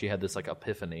kind of when she had this like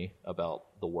epiphany about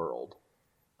the world.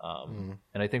 And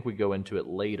I think we go into it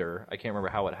later. I can't remember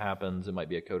how it happens. It might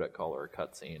be a codec call or a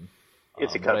cutscene.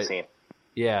 It's a cutscene.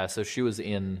 Yeah, so she was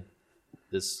in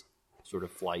this sort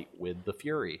of flight with the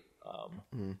Fury.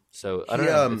 So I don't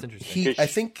know. It's interesting. I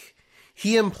think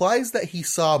he implies that he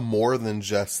saw more than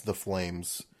just the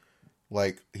flames.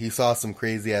 Like he saw some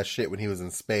crazy ass shit when he was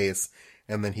in space,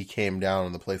 and then he came down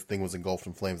and the thing was engulfed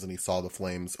in flames, and he saw the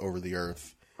flames over the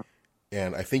Earth.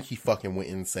 And I think he fucking went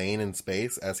insane in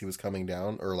space as he was coming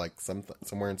down, or like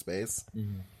somewhere in space.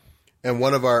 Mm-hmm. And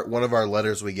one of our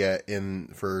letters we get in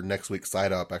for next week's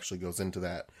side up actually goes into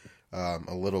that.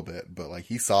 A little bit, but like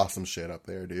he saw some shit up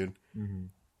there, dude. Mm-hmm.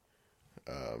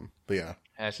 But yeah.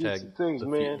 Hashtag some things,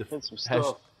 man. And some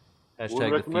stuff.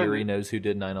 Hashtag the Fury knows who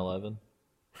did 9/11.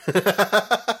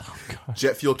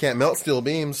 Jet fuel can't melt steel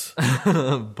beams,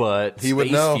 but he would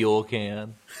know. Fuel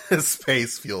can.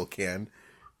 Space fuel can.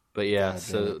 But yeah,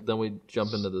 so then we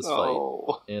jump into this fight,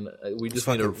 and we just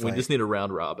need a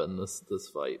round robin this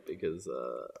fight because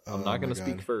I'm not going to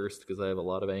speak first because I have a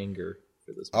lot of anger.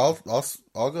 For this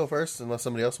I'll go first unless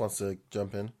somebody else wants to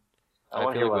jump in. I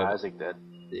want to hear what Isaac did.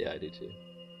 Yeah, I do too.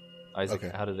 Isaac,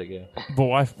 okay. How did it go?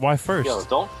 But why first? Yo,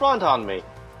 don't front on me.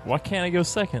 Why can't I go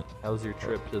second? How was your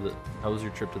trip to the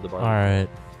bar? All right.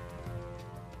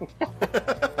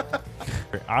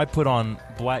 I put on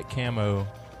black camo.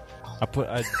 I put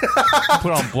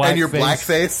on black. And your face, black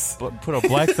face. Put a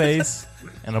black face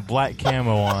and a black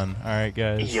camo on. All right,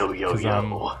 guys. Yo.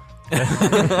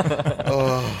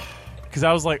 Because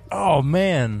I was like, oh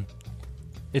man,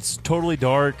 it's totally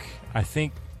dark. I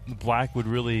think black would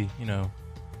really,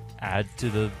 add to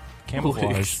the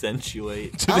camouflage.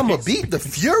 Accentuate. I'm gonna beat the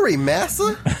Fury,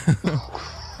 massa.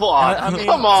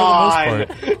 Come on.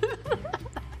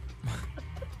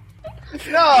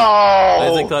 No.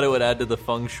 Isaac thought it would add to the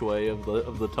feng shui of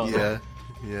the tunnel.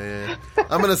 Yeah.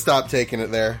 I'm gonna stop taking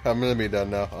it there. I'm gonna be done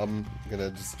now. I'm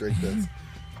gonna just drink this.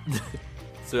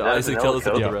 So Isaac, tell us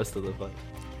about the rest of the fight.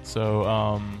 So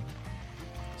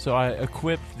I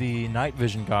equipped the night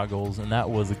vision goggles, and that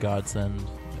was a godsend.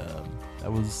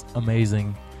 That was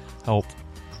amazing help.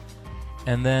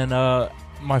 And then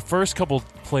my first couple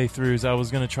playthroughs, I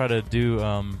was gonna try to do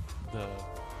the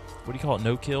what do you call it?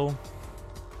 No kill.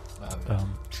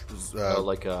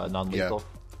 Like non-lethal.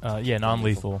 Yeah,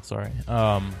 non-lethal. Sorry.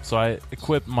 So I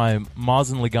equipped my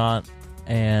Mosin Nagant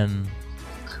and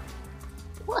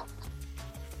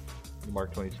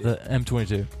Mark 22. the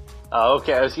M22. Oh,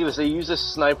 okay. I was going to say, use a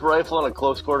sniper rifle in a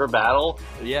close quarter battle.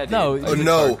 Yeah, dude. No,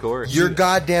 no, you're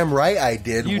goddamn right. I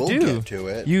did. You we'll do. Get to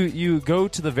it. You go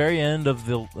to the very end of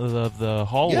the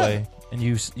hallway, and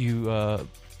you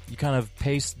kind of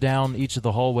pace down each of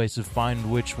the hallways to find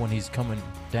which one he's coming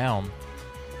down.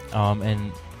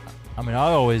 And I mean,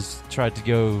 I always tried to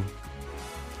go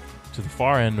to the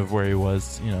far end of where he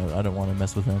was. You know, I didn't want to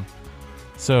mess with him.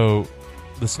 So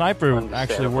the sniper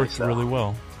actually worked really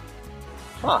well.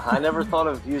 Huh, I never thought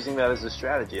of using that as a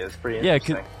strategy. That's pretty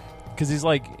interesting. Yeah, because he's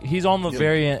on the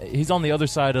very end, he's on the other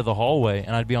side of the hallway,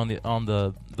 and I'd be on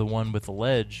the one with the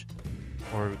ledge,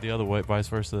 or the other way, vice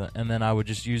versa. And then I would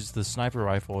just use the sniper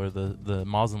rifle or the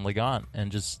Mosin Nagant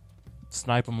and just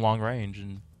snipe him long range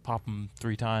and pop him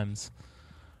 3 times.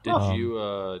 Did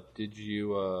you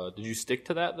stick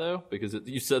to that though? Because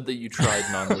you said that you tried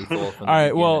non-lethal. All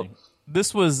right. Well,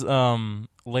 this was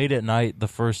late at night the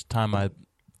first time I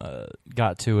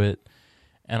got to it,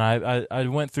 and I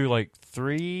went through like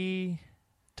 3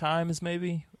 times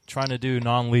maybe trying to do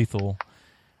non-lethal,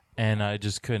 and I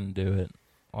just couldn't do it.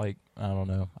 Like, I don't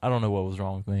know what was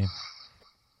wrong with me.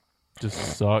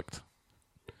 Just sucked.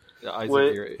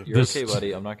 Isaac, you're okay,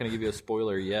 buddy. I'm not going to give you a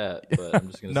spoiler yet, but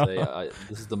I'm just going to say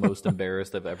this is the most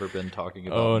embarrassed I've ever been talking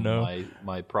about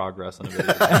my progress on a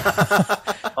video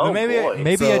game.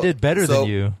 Maybe I did better than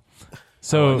you.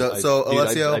 So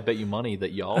Alessio, I bet you money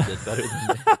that y'all did better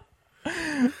than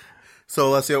me. So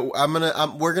Alessio,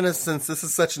 we're gonna, since this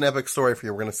is such an epic story for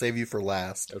you, we're gonna save you for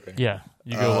last. Okay. Yeah,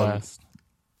 you go last.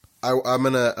 I'm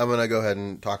gonna go ahead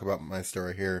and talk about my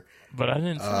story here. But I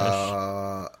didn't finish.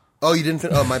 Oh, you didn't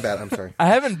finish? Oh, my bad. I'm sorry. I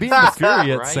haven't beaten the Fury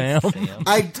yet, Sam.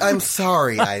 I'm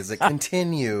sorry, Isaac.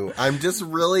 Continue. I'm just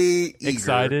really eager.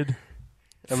 Excited.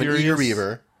 I'm an eager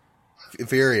beaver.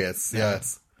 Furious,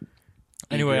 yes.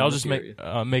 Anyway, I'll just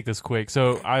make this quick.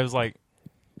 So I was like,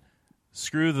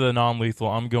 screw the non-lethal.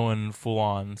 I'm going full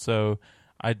on. So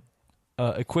I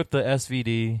equipped the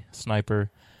SVD sniper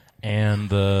and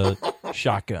the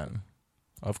shotgun.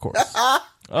 Of course.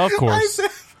 Of course.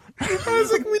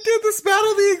 Isaac, we did this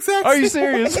battle the exact same. Are you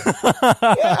serious?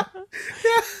 Yeah.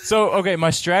 So, okay,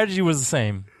 my strategy was the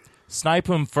same. Snipe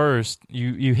him first.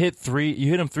 You hit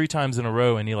him 3 times in a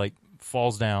row, and he like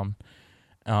falls down.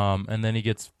 And then he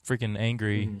gets freaking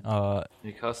angry.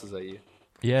 He cusses at you.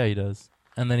 Yeah, he does.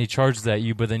 And then he charges at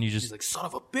you, but then you just... He's like, son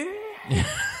of a bitch!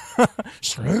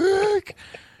 Snake!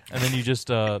 And then you just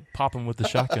pop him with the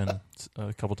shotgun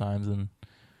a couple times, and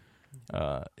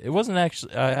it wasn't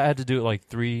actually... I had to do it like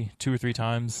 2 or 3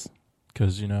 times,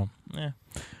 because,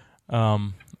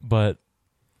 but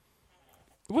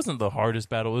it wasn't the hardest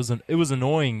battle. It was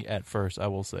annoying at first, I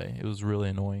will say. It was really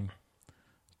annoying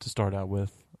to start out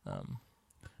with.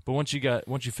 But once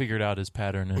you figured out his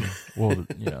pattern and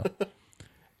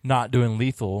not doing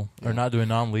lethal or not doing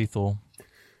non-lethal,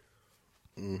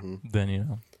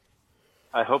 then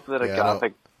I hope that a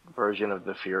gothic version of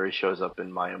the Fury shows up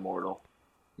in My Immortal.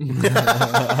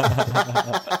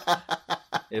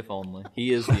 If only.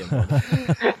 He is the Immortal.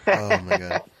 Oh my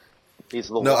god. He's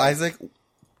the one. Isaac,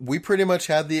 we pretty much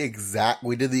had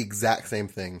we did the exact same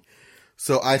thing.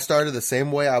 So I started the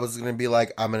same way. I was going to be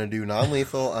like, I'm going to do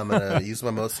non-lethal. I'm going to use my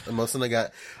most I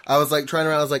got. I was like trying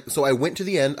around. I was like, so I went to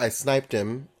the end. I sniped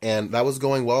him, and that was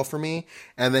going well for me.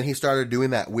 And then he started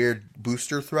doing that weird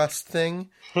booster thrust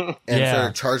thing, and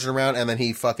started charging around. And then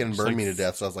he fucking burned me to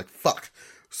death. So I was like, fuck.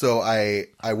 So I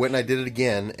went and I did it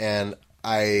again, and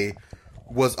I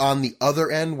was on the other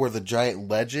end where the giant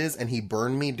ledge is, and he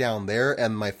burned me down there.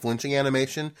 And my flinching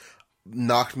animation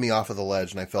knocked me off of the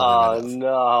ledge, and I fell. Oh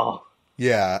no.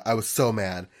 Yeah, I was so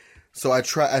mad. So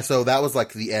so that was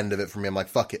like the end of it for me. I'm like,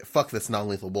 fuck it. Fuck this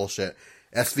non-lethal bullshit.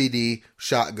 SVD,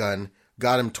 shotgun.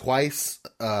 Got him twice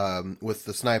with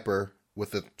the sniper,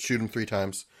 shoot him 3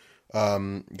 times. Got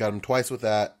him twice with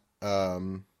that.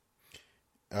 And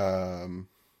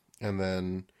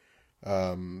then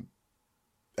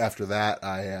after that,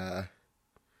 I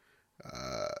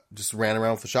just ran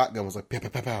around with the shotgun, was like, pow, pow,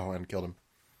 pow, pow, and killed him.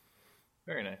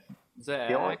 Very nice. Zach.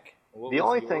 The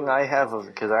only thing I have,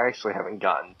 because I actually haven't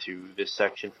gotten to this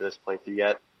section for this playthrough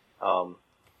yet,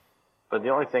 but the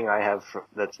only thing I have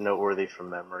that's noteworthy from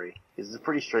memory is it's a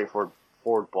pretty straightforward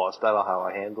boss battle, how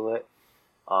I handle it.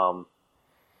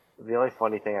 The only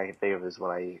funny thing I can think of is when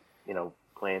I,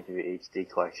 playing through the HD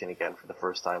collection again for the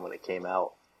first time when it came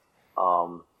out.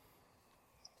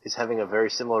 is having a very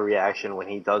similar reaction when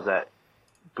he does that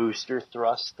booster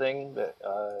thrust thing that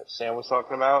Sam was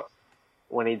talking about.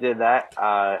 When he did that,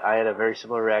 I had a very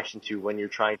similar reaction to when you're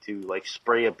trying to like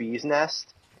spray a bee's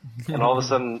nest, and all of a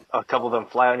sudden a couple of them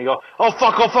fly out and you go, oh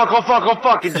fuck, oh fuck, oh fuck, oh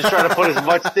fuck, and just try to put as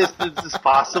much distance as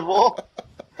possible.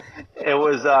 It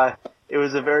was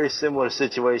a very similar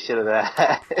situation to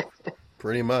that.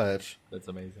 Pretty much. That's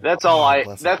amazing. That's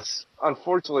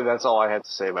unfortunately that's all I had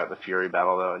to say about the Fury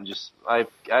battle though, and just I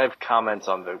have comments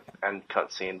on the end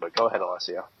cutscene, but go ahead,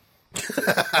 Alessio.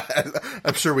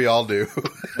 I'm sure we all do.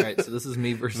 All right, so this is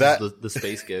me versus the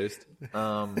Space Ghost.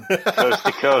 Coast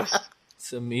to coast.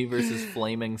 So me versus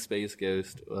Flaming Space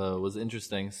Ghost was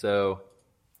interesting. So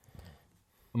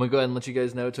I'm going to go ahead and let you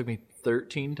guys know it took me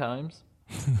 13 times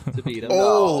to beat him.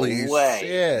 Holy way.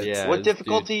 shit. Yeah, what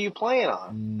difficulty are you playing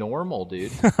on? Normal,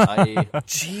 dude.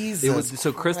 Jesus.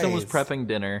 So Kristen was prepping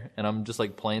dinner, and I'm just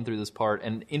like playing through this part.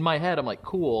 And in my head, I'm like,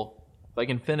 cool. If I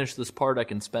can finish this part, I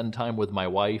can spend time with my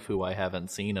wife, who I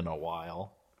haven't seen in a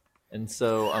while. And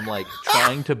so I'm like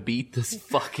trying to beat this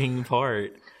fucking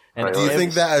part. And do you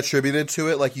think that attributed to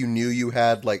it? Like you knew you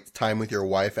had like time with your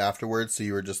wife afterwards, so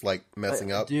you were just like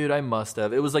messing up? Dude, I must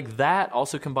have. It was like that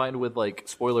also combined with like,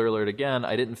 spoiler alert again,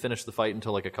 I didn't finish the fight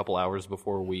until like a couple hours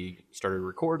before we started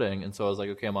recording. And so I was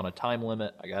like, okay, I'm on a time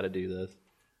limit. I got to do this.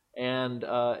 And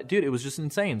dude, it was just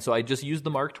insane. So I just used the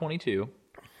Mark 22.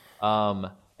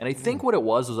 And I think what it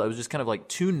was I was just kind of like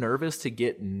too nervous to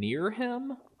get near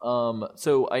him.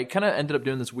 So I kind of ended up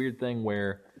doing this weird thing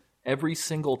where every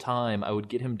single time I would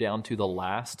get him down to the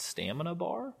last stamina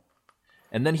bar,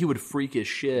 and then he would freak his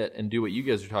shit and do what you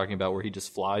guys are talking about, where he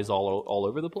just flies all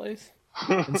over the place.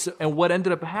 and what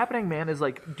ended up happening, man, is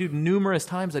like, dude, numerous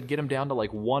times I'd get him down to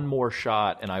like one more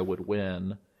shot and I would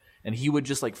win. And he would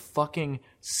just like fucking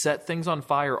set things on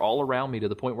fire all around me to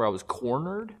the point where I was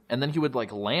cornered. And then he would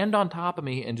like land on top of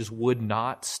me and just would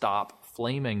not stop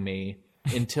flaming me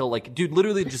until like, dude,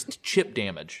 literally just chip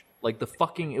damage. Like the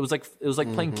fucking, it was like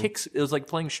playing kicks. It was like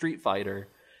playing Street Fighter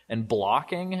and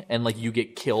blocking, and like you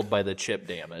get killed by the chip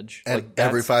damage. And like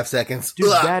every 5 seconds. Dude,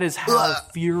 that is how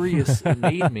furious it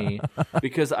made me,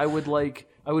 because I would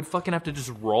fucking have to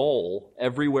just roll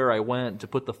everywhere I went to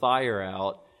put the fire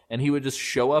out. And he would just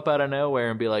show up out of nowhere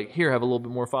and be like, here, have a little bit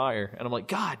more fire. And I'm like,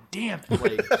 God damn it.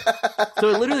 Like, so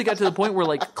it literally got to the point where,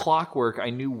 like, clockwork, I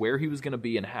knew where he was going to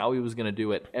be and how he was going to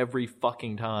do it every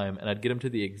fucking time. And I'd get him to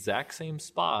the exact same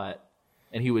spot,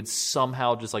 and he would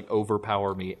somehow just, like,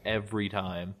 overpower me every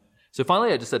time. So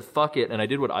finally I just said, fuck it. And I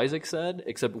did what Isaac said,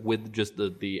 except with just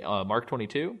the Mark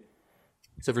 22.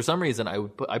 So for some reason,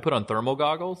 I put on thermal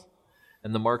goggles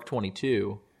and the Mark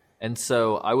 22. And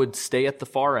so I would stay at the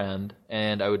far end,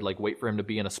 and I would like wait for him to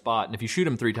be in a spot. And if you shoot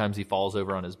him 3 times, he falls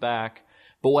over on his back.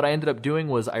 But what I ended up doing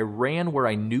was I ran where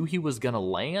I knew he was going to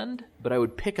land, but I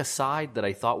would pick a side that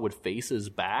I thought would face his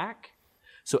back.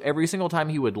 So every single time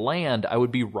he would land, I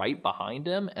would be right behind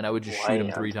him, and I would just shoot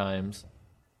him 3 times.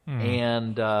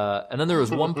 And then there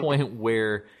was one point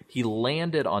where he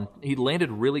landed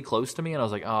really close to me, and I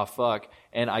was like, oh fuck.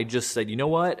 And I just said, you know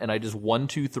what? And I just 1,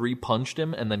 2, 3 punched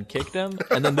him and then kicked him.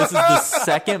 And then this is the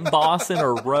second boss in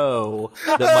a row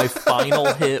that my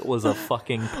final hit was a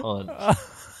fucking punch.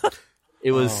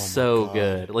 It was so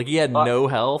good. Like he had no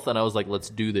health, and I was like, let's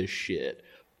do this shit.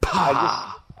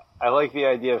 I like the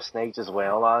idea of Snake just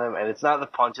wailing on him, and it's not the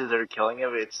punches that are killing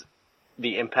him, it's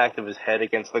the impact of his head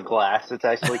against the glass that's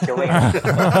actually killing him.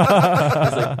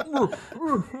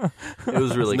 It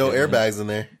was really no good, airbags in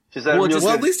there. Well,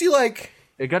 at least you like...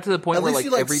 It got to the point where, like,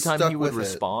 every time he would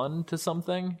respond to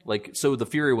something, like, so the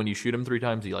Fury, when you shoot him 3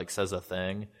 times, he, like, says a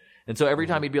thing. And so every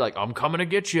time he'd be like, I'm coming to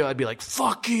get you, I'd be like,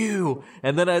 fuck you.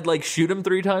 And then I'd, like, shoot him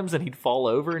 3 times, and he'd fall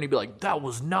over, and he'd be like, that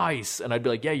was nice. And I'd be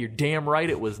like, yeah, you're damn right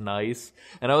it was nice.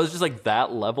 And I was just, like,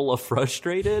 that level of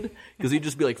frustrated, because he'd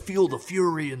just be like, feel the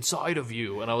fury inside of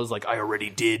you. And I was like, I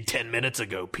already did 10 minutes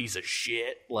ago, piece of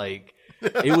shit. Like,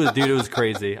 it was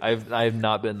crazy. I've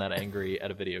not been that angry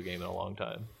at a video game in a long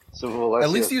time. So at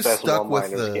least you stuck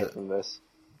with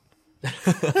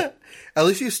at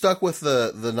least you stuck with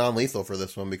the non-lethal for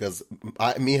this one, because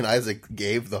me and Isaac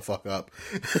gave the fuck up.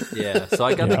 Yeah, so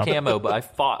I got the camo, but I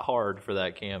fought hard for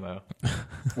that camo.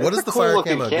 What does the fire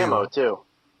camo do? Too.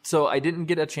 So I didn't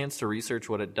get a chance to research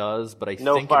what it does, but I think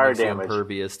it makes you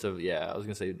impervious to. Yeah, I was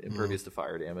gonna say impervious to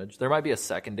fire damage. There might be a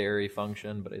secondary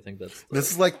function, but I think that's.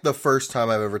 This is like the first time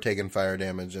I've ever taken fire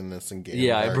damage in this game.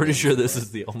 Yeah, I'm pretty sure this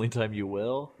is the only time you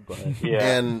will. But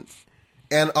yeah,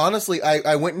 and honestly,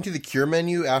 I went into the cure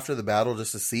menu after the battle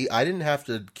just to see. I didn't have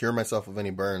to cure myself of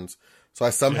any burns, so I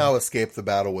somehow escaped the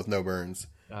battle with no burns.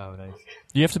 Oh, nice.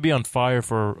 You have to be on fire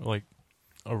for like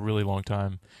a really long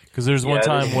time, because there's one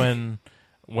time when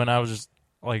when I was just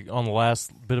like on the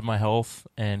last bit of my health,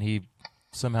 and he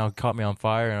somehow caught me on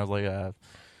fire, and I was like,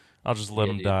 I'll just let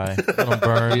him die, let him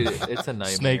burn. Dude, it's a nightmare.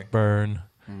 Snake burn.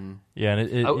 Yeah, and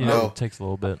it takes a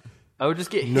little bit. I would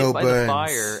just get hit by the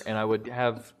fire, and I would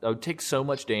take so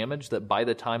much damage that by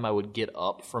the time I would get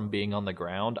up from being on the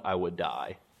ground, I would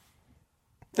die.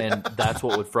 And that's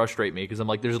what would frustrate me, because I'm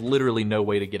like, there's literally no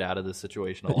way to get out of this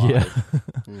situation alive. Yeah.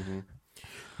 Mm-hmm.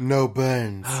 No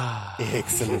burns.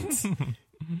 Excellent.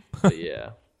 But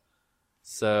yeah.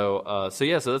 So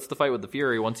that's the fight with the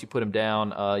Fury. Once you put him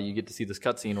down, you get to see this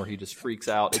cutscene where he just freaks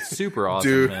out. It's super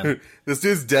awesome, dude, man. This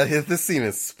dude's death. This scene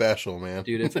is special, man.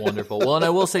 Dude, it's wonderful. Well, and I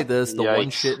will say this: the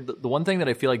one thing that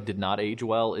I feel like did not age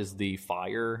well is the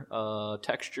fire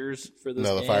textures for this.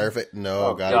 No, game. the fire.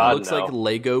 No, God, it looks like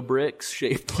Lego bricks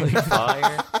shaped like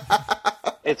fire.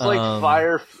 It's like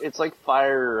fire. It's like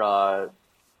fire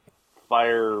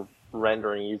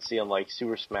rendering you'd see on like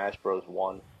Super Smash Bros.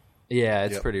 1. Yeah,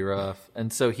 it's pretty rough.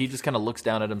 And so he just kind of looks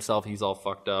down at himself. He's all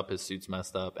fucked up. His suit's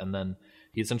messed up. And then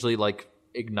he essentially like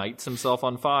ignites himself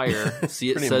on fire. It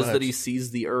says that he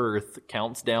sees the earth,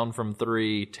 counts down from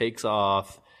 3, takes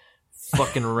off,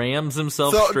 fucking rams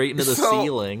himself straight into the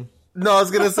ceiling. No, I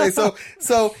was gonna say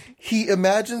so he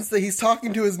imagines that he's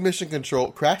talking to his mission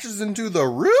control, crashes into the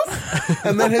roof,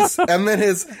 and then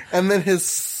his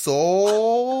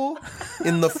soul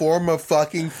in the form of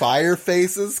fucking fire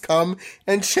faces come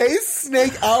and chase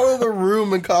Snake out of the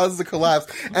room and cause the collapse.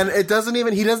 And he doesn't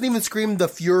even scream the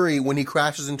Fury when he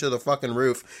crashes into the fucking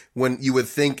roof, when you would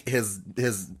think his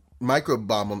micro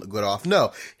bomb will go off.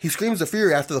 No, he screams the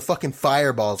Fury after the fucking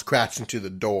fireballs crash into the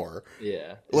door.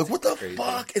 Yeah. Like, what the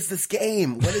fuck is this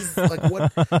game? What is, like,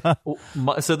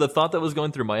 what? So the thought that was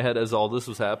going through my head as all this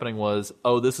was happening was,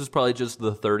 oh, this is probably just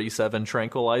the 37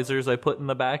 tranquilizers I put in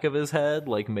the back of his head,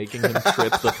 like making him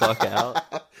trip the fuck out.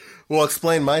 Well,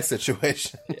 explain my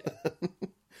situation. Yeah.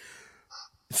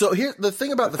 So here's the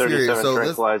thing about the Fury.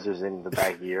 37 tranquilizers in the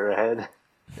back of your head.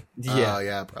 Yeah.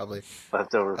 Yeah, probably.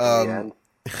 Left over from the end.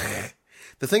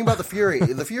 The thing about the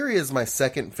Fury is my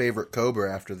second favorite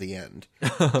Cobra after the end.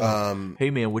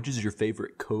 Hey man, which is your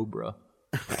favorite Cobra?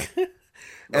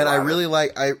 And I really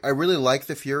like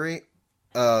the Fury.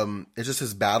 It's just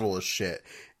his battle is shit.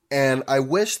 And I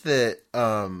wish that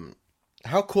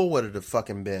how cool would it have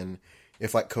fucking been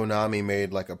if like Konami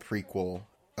made like a prequel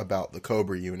about the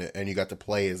Cobra unit and you got to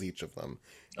play as each of them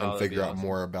and figure out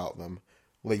more about them.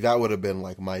 Like that would have been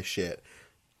like my shit.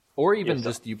 Or even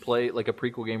just you play like a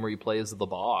prequel game where you play as the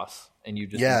boss and you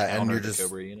just encounter the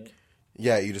Cobra unit.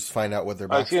 Yeah, you just find out what their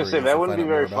backstory is. I was going to say, that wouldn't be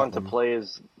very fun to play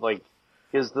as, like,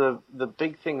 because the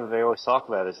big thing that they always talk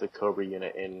about is the Cobra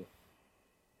unit in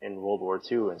World War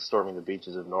II and storming the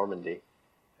beaches of Normandy.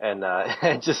 And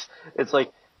it's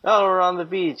like, oh, we're on the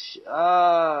beach.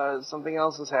 Something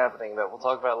else is happening that we'll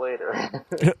talk about later.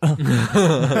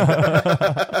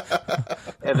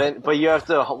 And then, but you have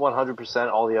to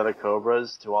 100% all the other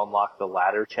Cobras to unlock the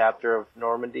latter chapter of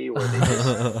Normandy, where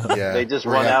they just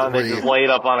run out and they just lay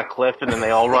it up on a cliff, and then they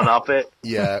all run up it.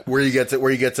 Yeah, where you get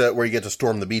to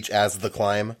storm the beach as the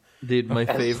climb. Dude, my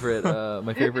favorite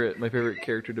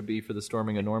character to be for the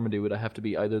storming of Normandy would have to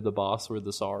be either the boss or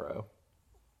the Sorrow.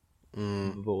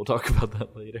 But we'll talk about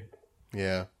that later.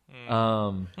 Yeah.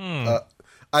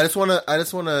 I just want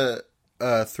to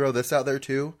throw this out there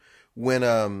too. When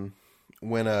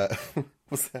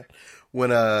what's that? When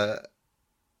the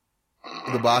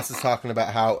boss is talking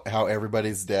about how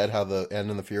everybody's dead, how the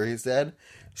End and the Fury is dead,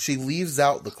 she leaves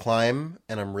out the climb,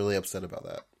 and I'm really upset about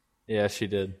that. Yeah, she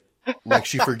did. Like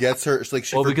she forgets her. Like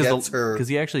she forgets her because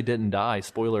he actually didn't die.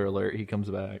 Spoiler alert: he comes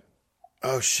back.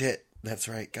 Oh shit, that's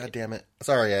right. God damn it.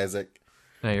 Sorry, Isaac.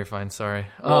 No, you're fine. Sorry.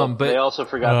 Well, but they also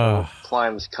forgot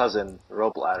Climb's cousin,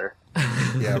 Rope Ladder.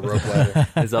 Yeah, Rope Ladder.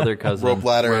 His other cousin, Rope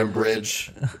Ladder and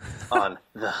Bridge. On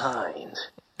the Hind.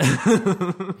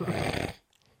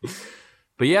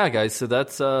 But yeah, guys, so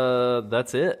that's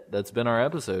it. That's been our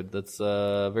episode. That's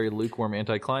a very lukewarm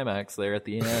anticlimax there at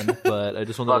the end. But I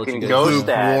just want to let you guys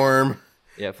lukewarm.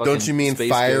 Yeah, don't you mean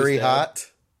fiery hot?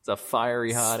 It's a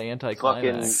fiery hot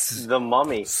anticlimax. Fucking The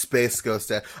Mummy. Space Ghost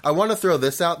Dad. I want to throw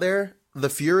this out there. The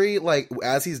Fury, like,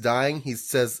 as he's dying, he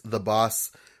says, the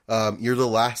boss, you're the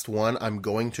last one. I'm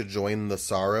going to join the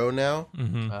Sorrow now.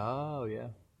 Mm-hmm. Oh, yeah.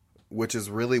 Which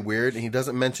is really weird. And he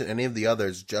doesn't mention any of the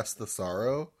others, just the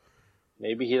Sorrow.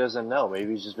 Maybe he doesn't know.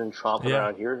 Maybe he's just been tromping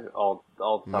around here all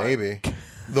the time. Maybe.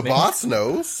 The boss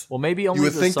knows. Well, maybe only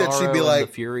the Sorrow and the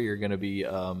Fury are going to be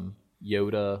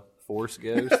Yoda Force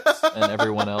ghosts, and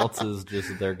everyone else is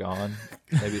just they're gone.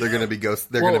 Maybe they're going to be ghosts.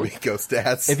 They're going to be ghost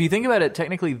dads. If you think about it,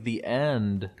 technically, the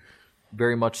End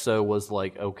very much so was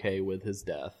like okay with his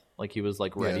death. Like he was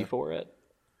like ready for it.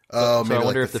 Oh, so I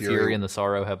wonder if the Fury and the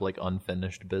Sorrow have like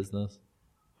unfinished business.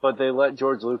 But they let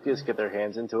George Lucas get their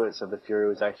hands into it, so the Fury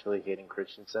was actually Hayden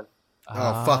Christensen.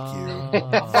 Oh, fuck you.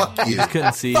 Fuck you. You just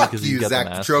couldn't see because you got Zach the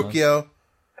mask Trocchio.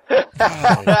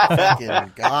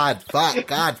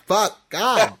 God,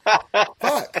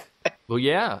 fuck. Well,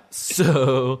 yeah.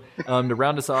 So to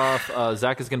round us off,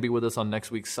 Zach is going to be with us on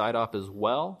next week's Side Op as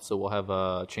well. So we'll have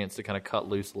a chance to kind of cut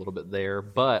loose a little bit there.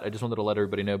 But I just wanted to let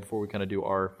everybody know before we kind of do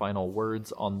our final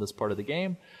words on this part of the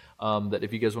game, that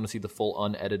if you guys want to see the full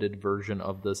unedited version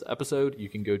of this episode, you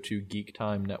can go to Geek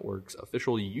Time Network's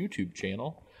official YouTube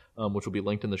channel, which will be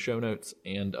linked in the show notes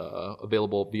and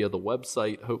available via the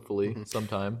website. Hopefully,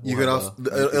 sometime You can also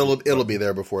it'll be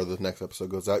there before the next episode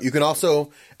goes out. You can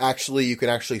also actually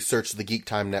search the Geek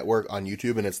Time Network on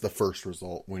YouTube, and it's the first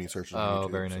result when you search it on YouTube. Oh,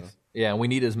 very nice. So. Yeah, and we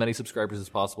need as many subscribers as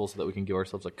possible so that we can give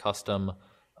ourselves a custom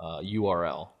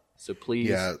URL. So please,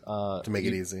 to make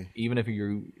it easy, even if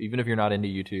you're not into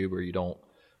YouTube or you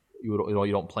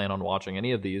don't plan on watching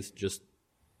any of these, just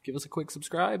give us a quick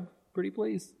subscribe, pretty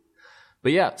please.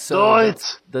 But yeah, so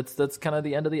that's kind of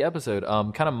the end of the episode.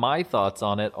 Kind of my thoughts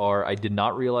on it are: I did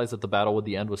not realize that the battle with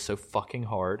the end was so fucking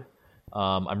hard.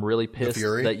 I'm really pissed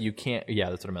that you can't. Yeah,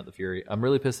 that's what I meant. The Fury. I'm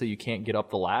really pissed that you can't get up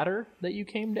the ladder that you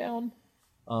came down.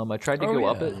 I tried to go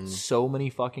up it so many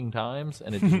fucking times,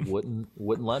 and it just wouldn't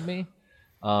let me.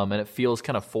 And it feels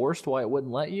kind of forced why it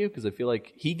wouldn't let you, because I feel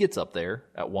like he gets up there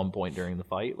at one point during the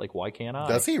fight. Like, why can't I?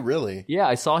 Does he really? Yeah,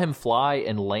 I saw him fly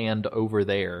and land over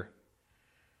there.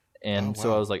 And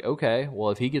so I was like, okay,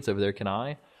 well, if he gets over there, can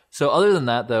I? So other than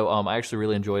that, though, I actually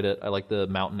really enjoyed it. I like the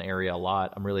mountain area a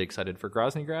lot. I'm really excited for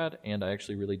Groznygrad, and I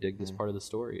actually really dig this part of the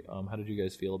story. How did you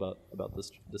guys feel about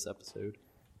this episode?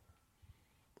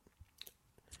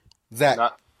 Zach.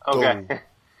 Okay.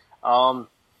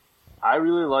 I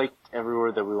really liked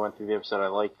everywhere that we went through the episode. I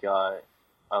like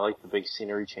the big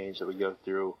scenery change that we go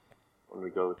through when we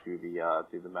go through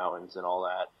the mountains and all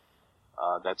that.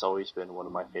 That's always been one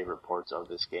of my favorite parts of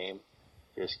this game,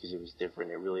 just because it was different.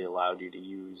 It really allowed you to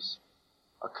use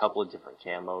a couple of different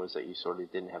camos that you sort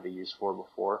of didn't have a use for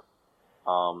before.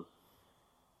 And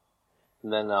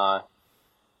then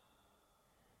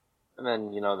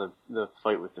you know, the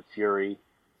fight with the Fury,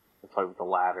 the fight with the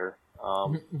ladder.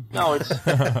 No, it's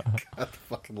God, the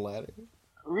fucking ladder.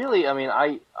 Really, I mean,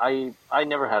 I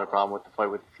never had a problem with the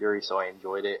fight with the Fury, so I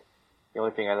enjoyed it. The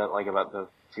only thing I didn't like about the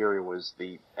Fury was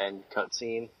the end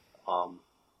cutscene.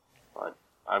 But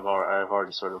I've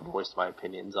already sort of voiced my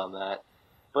opinions on that.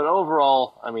 But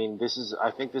overall, I mean,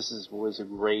 I think this was a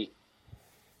great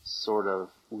sort of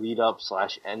lead up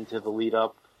 / end to the lead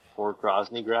up for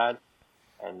Groznygrad,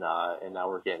 and now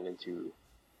we're getting into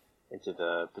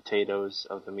the potatoes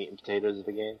of the meat and potatoes of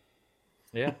the game.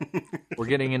 Yeah, we're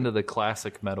getting into the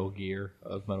classic Metal Gear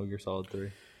of Metal Gear Solid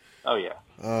 3. Oh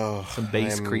yeah, some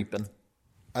bass creeping.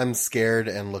 I'm scared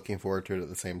and looking forward to it at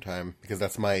the same time, because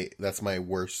that's my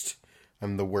worst.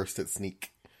 I'm the worst at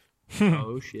sneak.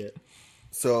 Oh shit!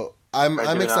 So I'm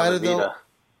excited though.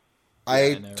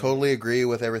 I totally agree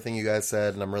with everything you guys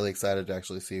said, and I'm really excited to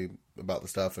actually see about the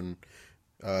stuff and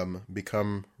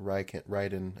become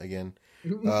Raiden again.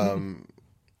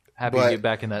 Happy to get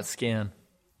back in that skin.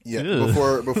 Yeah.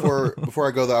 Before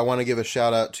I go though, I want to give a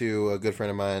shout out to a good friend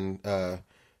of mine,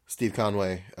 Steve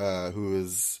Conway, who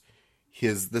is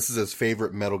this is his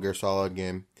favorite Metal Gear Solid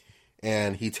game,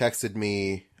 and he texted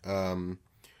me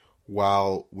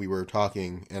while we were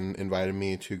talking and invited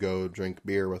me to go drink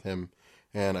beer with him,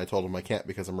 and I told him I can't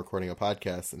because I'm recording a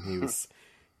podcast, and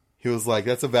he was like,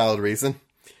 "That's a valid reason,"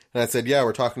 and I said, "Yeah,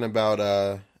 we're talking about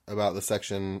the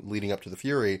section leading up to the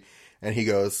Fury," and he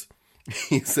goes,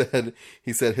 he said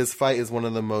his fight is one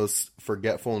of the most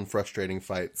forgetful and frustrating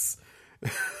fights.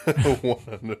 I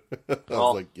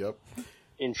was like, "Yep."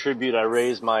 In tribute, I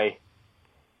raise my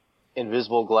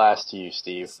invisible glass to you,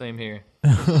 Steve. Same here.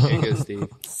 Here you go, Steve.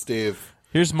 Steve.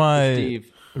 Here's my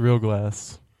real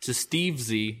glass. To Steve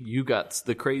Z, you got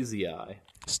the crazy eye.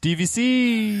 Stevie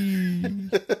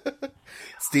C.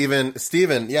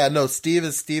 Steven. Yeah, no, Steve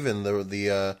is Steven,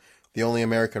 the only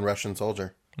American Russian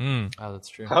soldier. Oh, that's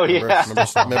true. Oh, yeah.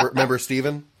 Remember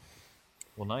Steven?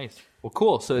 Well, nice. Well,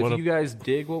 cool. So if you guys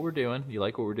dig what we're doing, you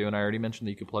like what we're doing, I already mentioned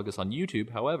that you could plug us on YouTube.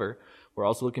 However, we're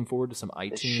also looking forward to some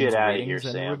iTunes ratings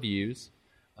and reviews.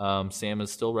 Sam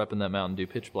is still repping that Mountain Dew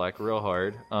Pitch Black real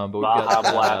hard. But we've got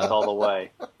Blast all the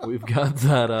way. We've got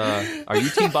that. Are you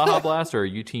Team Baja Blast or are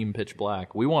you Team Pitch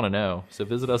Black? We want to know. So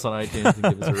visit us on iTunes and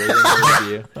give us a rating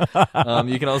and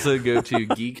review. You can also go to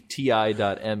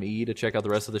geekti.me to check out the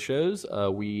rest of the shows.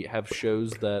 We have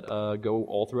shows that go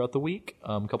all throughout the week.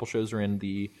 A couple shows are in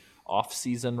the off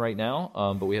season right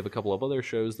now, but we have a couple of other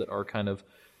shows that are kind of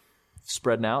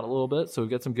spreading out a little bit, so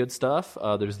we've got some good stuff.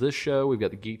 There's this show. We've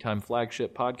got the Geek Time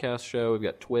flagship podcast show. We've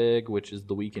got Twig, which is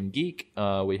the Week in Geek.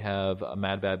 We have a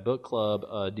Mad Bad Book Club,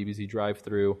 DBZ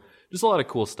Drive-Thru. Just a lot of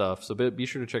cool stuff. So be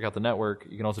sure to check out the network.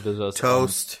 You can also visit us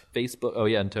Toast. on Facebook. Oh,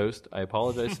 yeah, and Toast. I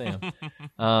apologize, Sam.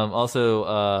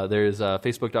 Also, there's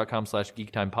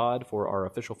facebook.com/GeekTimePod for our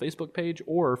official Facebook page,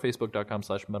 or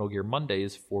facebook.com/Metal Gear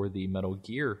Mondays for the Metal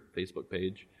Gear Facebook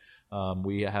page.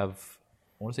 We have,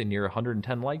 I want to say, near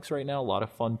 110 likes right now. A lot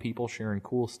of fun people sharing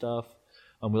cool stuff.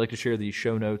 We like to share the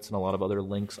show notes and a lot of other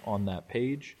links on that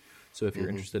page. So if you're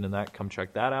interested in that, come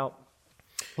check that out.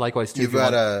 Likewise, too. You've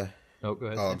got a... Oh, go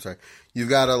ahead. Oh, I'm sorry. We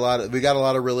got a lot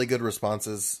of really good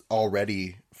responses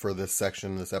already for this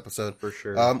section, this episode. For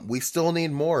sure. We still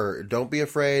need more. Don't be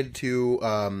afraid to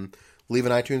leave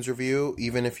an iTunes review,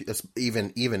 even if,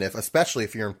 especially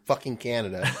if you're in fucking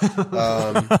Canada.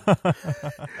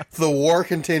 The war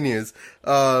continues.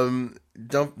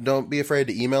 Don't be afraid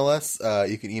to email us.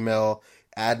 You can email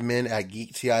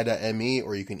admin@geekti.me,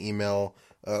 or you can email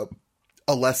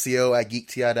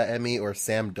Alessio@geekti.me or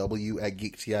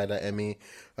samw@geekti.me.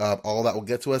 All that will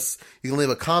get to us. You can leave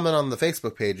a comment on the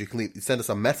Facebook page. You can send us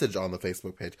a message on the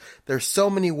Facebook page. There's so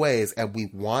many ways, and we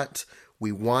want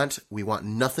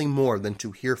nothing more than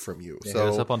to hear from you. Yeah, so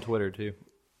hit us up on Twitter too.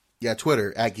 Yeah,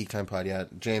 Twitter @GeekTimePod. Yeah,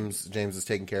 James is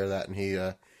taking care of that, and he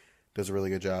does a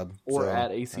really good job. Or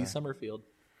 @AC Summerfield.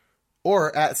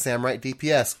 Or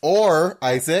 @SamWrightDPS. Or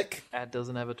Isaac.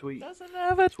 @doesn't have a tweet. Doesn't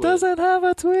have a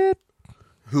tweet.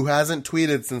 Who hasn't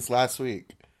tweeted since last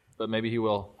week. But maybe he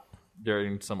will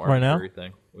during some Right now? arbitrary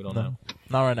thing. We don't know.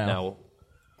 Not right now. No.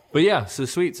 But yeah, so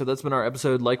sweet. So that's been our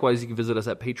episode. Likewise, you can visit us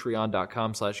at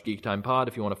patreon.com/geektimepod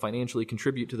if you want to financially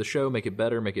contribute to the show, make it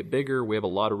better, make it bigger. We have a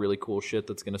lot of really cool shit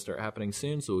that's going to start happening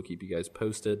soon, so we'll keep you guys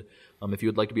posted. If you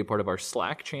would like to be a part of our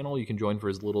Slack channel, you can join for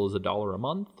as little as $1 a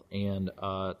month and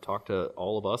talk to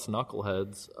all of us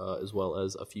knuckleheads, as well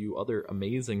as a few other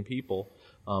amazing people,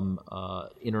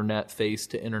 internet face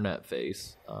to internet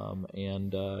face. So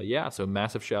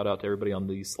massive shout out to everybody on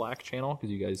the Slack channel, because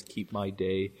you guys keep my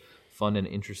day fun and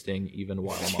interesting even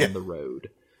while I'm on the road.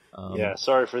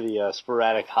 Sorry for the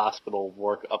sporadic hospital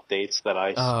work updates that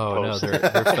I post. No,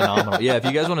 they're phenomenal. Yeah, if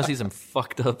you guys want to see some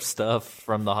fucked up stuff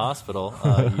from the hospital,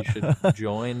 you should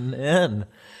join in.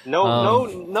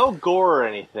 No gore or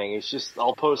anything. It's just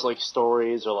I'll post like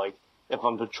stories, or like if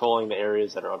I'm patrolling the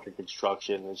areas that are under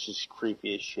construction. It's just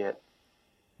creepy as shit.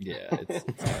 Yeah,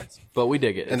 it's but we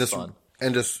dig it. It's fun.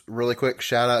 And just really quick,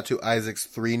 shout out to Isaac's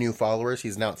 3 new followers.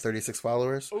 He's now at 36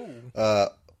 followers.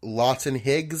 Lawton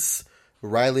Higgs,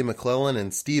 Riley McClellan,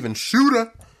 and Steven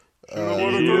Shooter.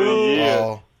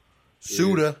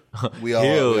 Shooter. We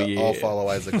all follow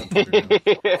Isaac on Twitter.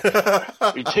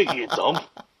 You taking a dump?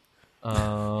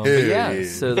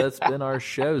 So that's been our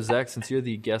show. Zach, since you're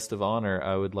the guest of honor,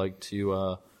 I would like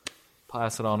to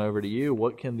pass it on over to you.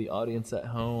 What can the audience at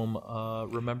home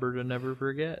remember to never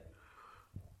forget?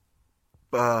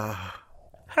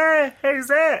 Hey,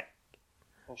 Zach.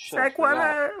 Zach, what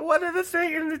are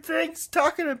the things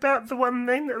talking about? The one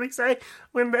thing that we say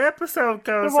when the episode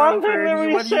goes over. The one thing that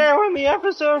we say when the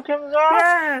episode comes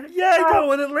on? Yeah, I know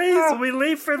when it leaves. We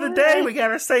leave for the day. We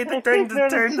gotta say the thing to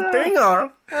turn the thing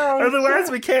off.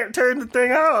 Otherwise, we can't turn the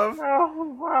thing off.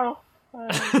 Oh, wow. I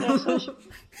guess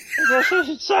I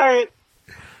should say it.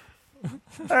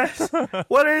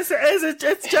 What is it?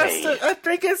 It's just. I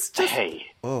think it's just. Hey,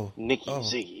 Nikki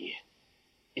Ziggy.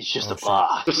 It's just a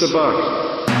bar. Just a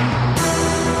bar.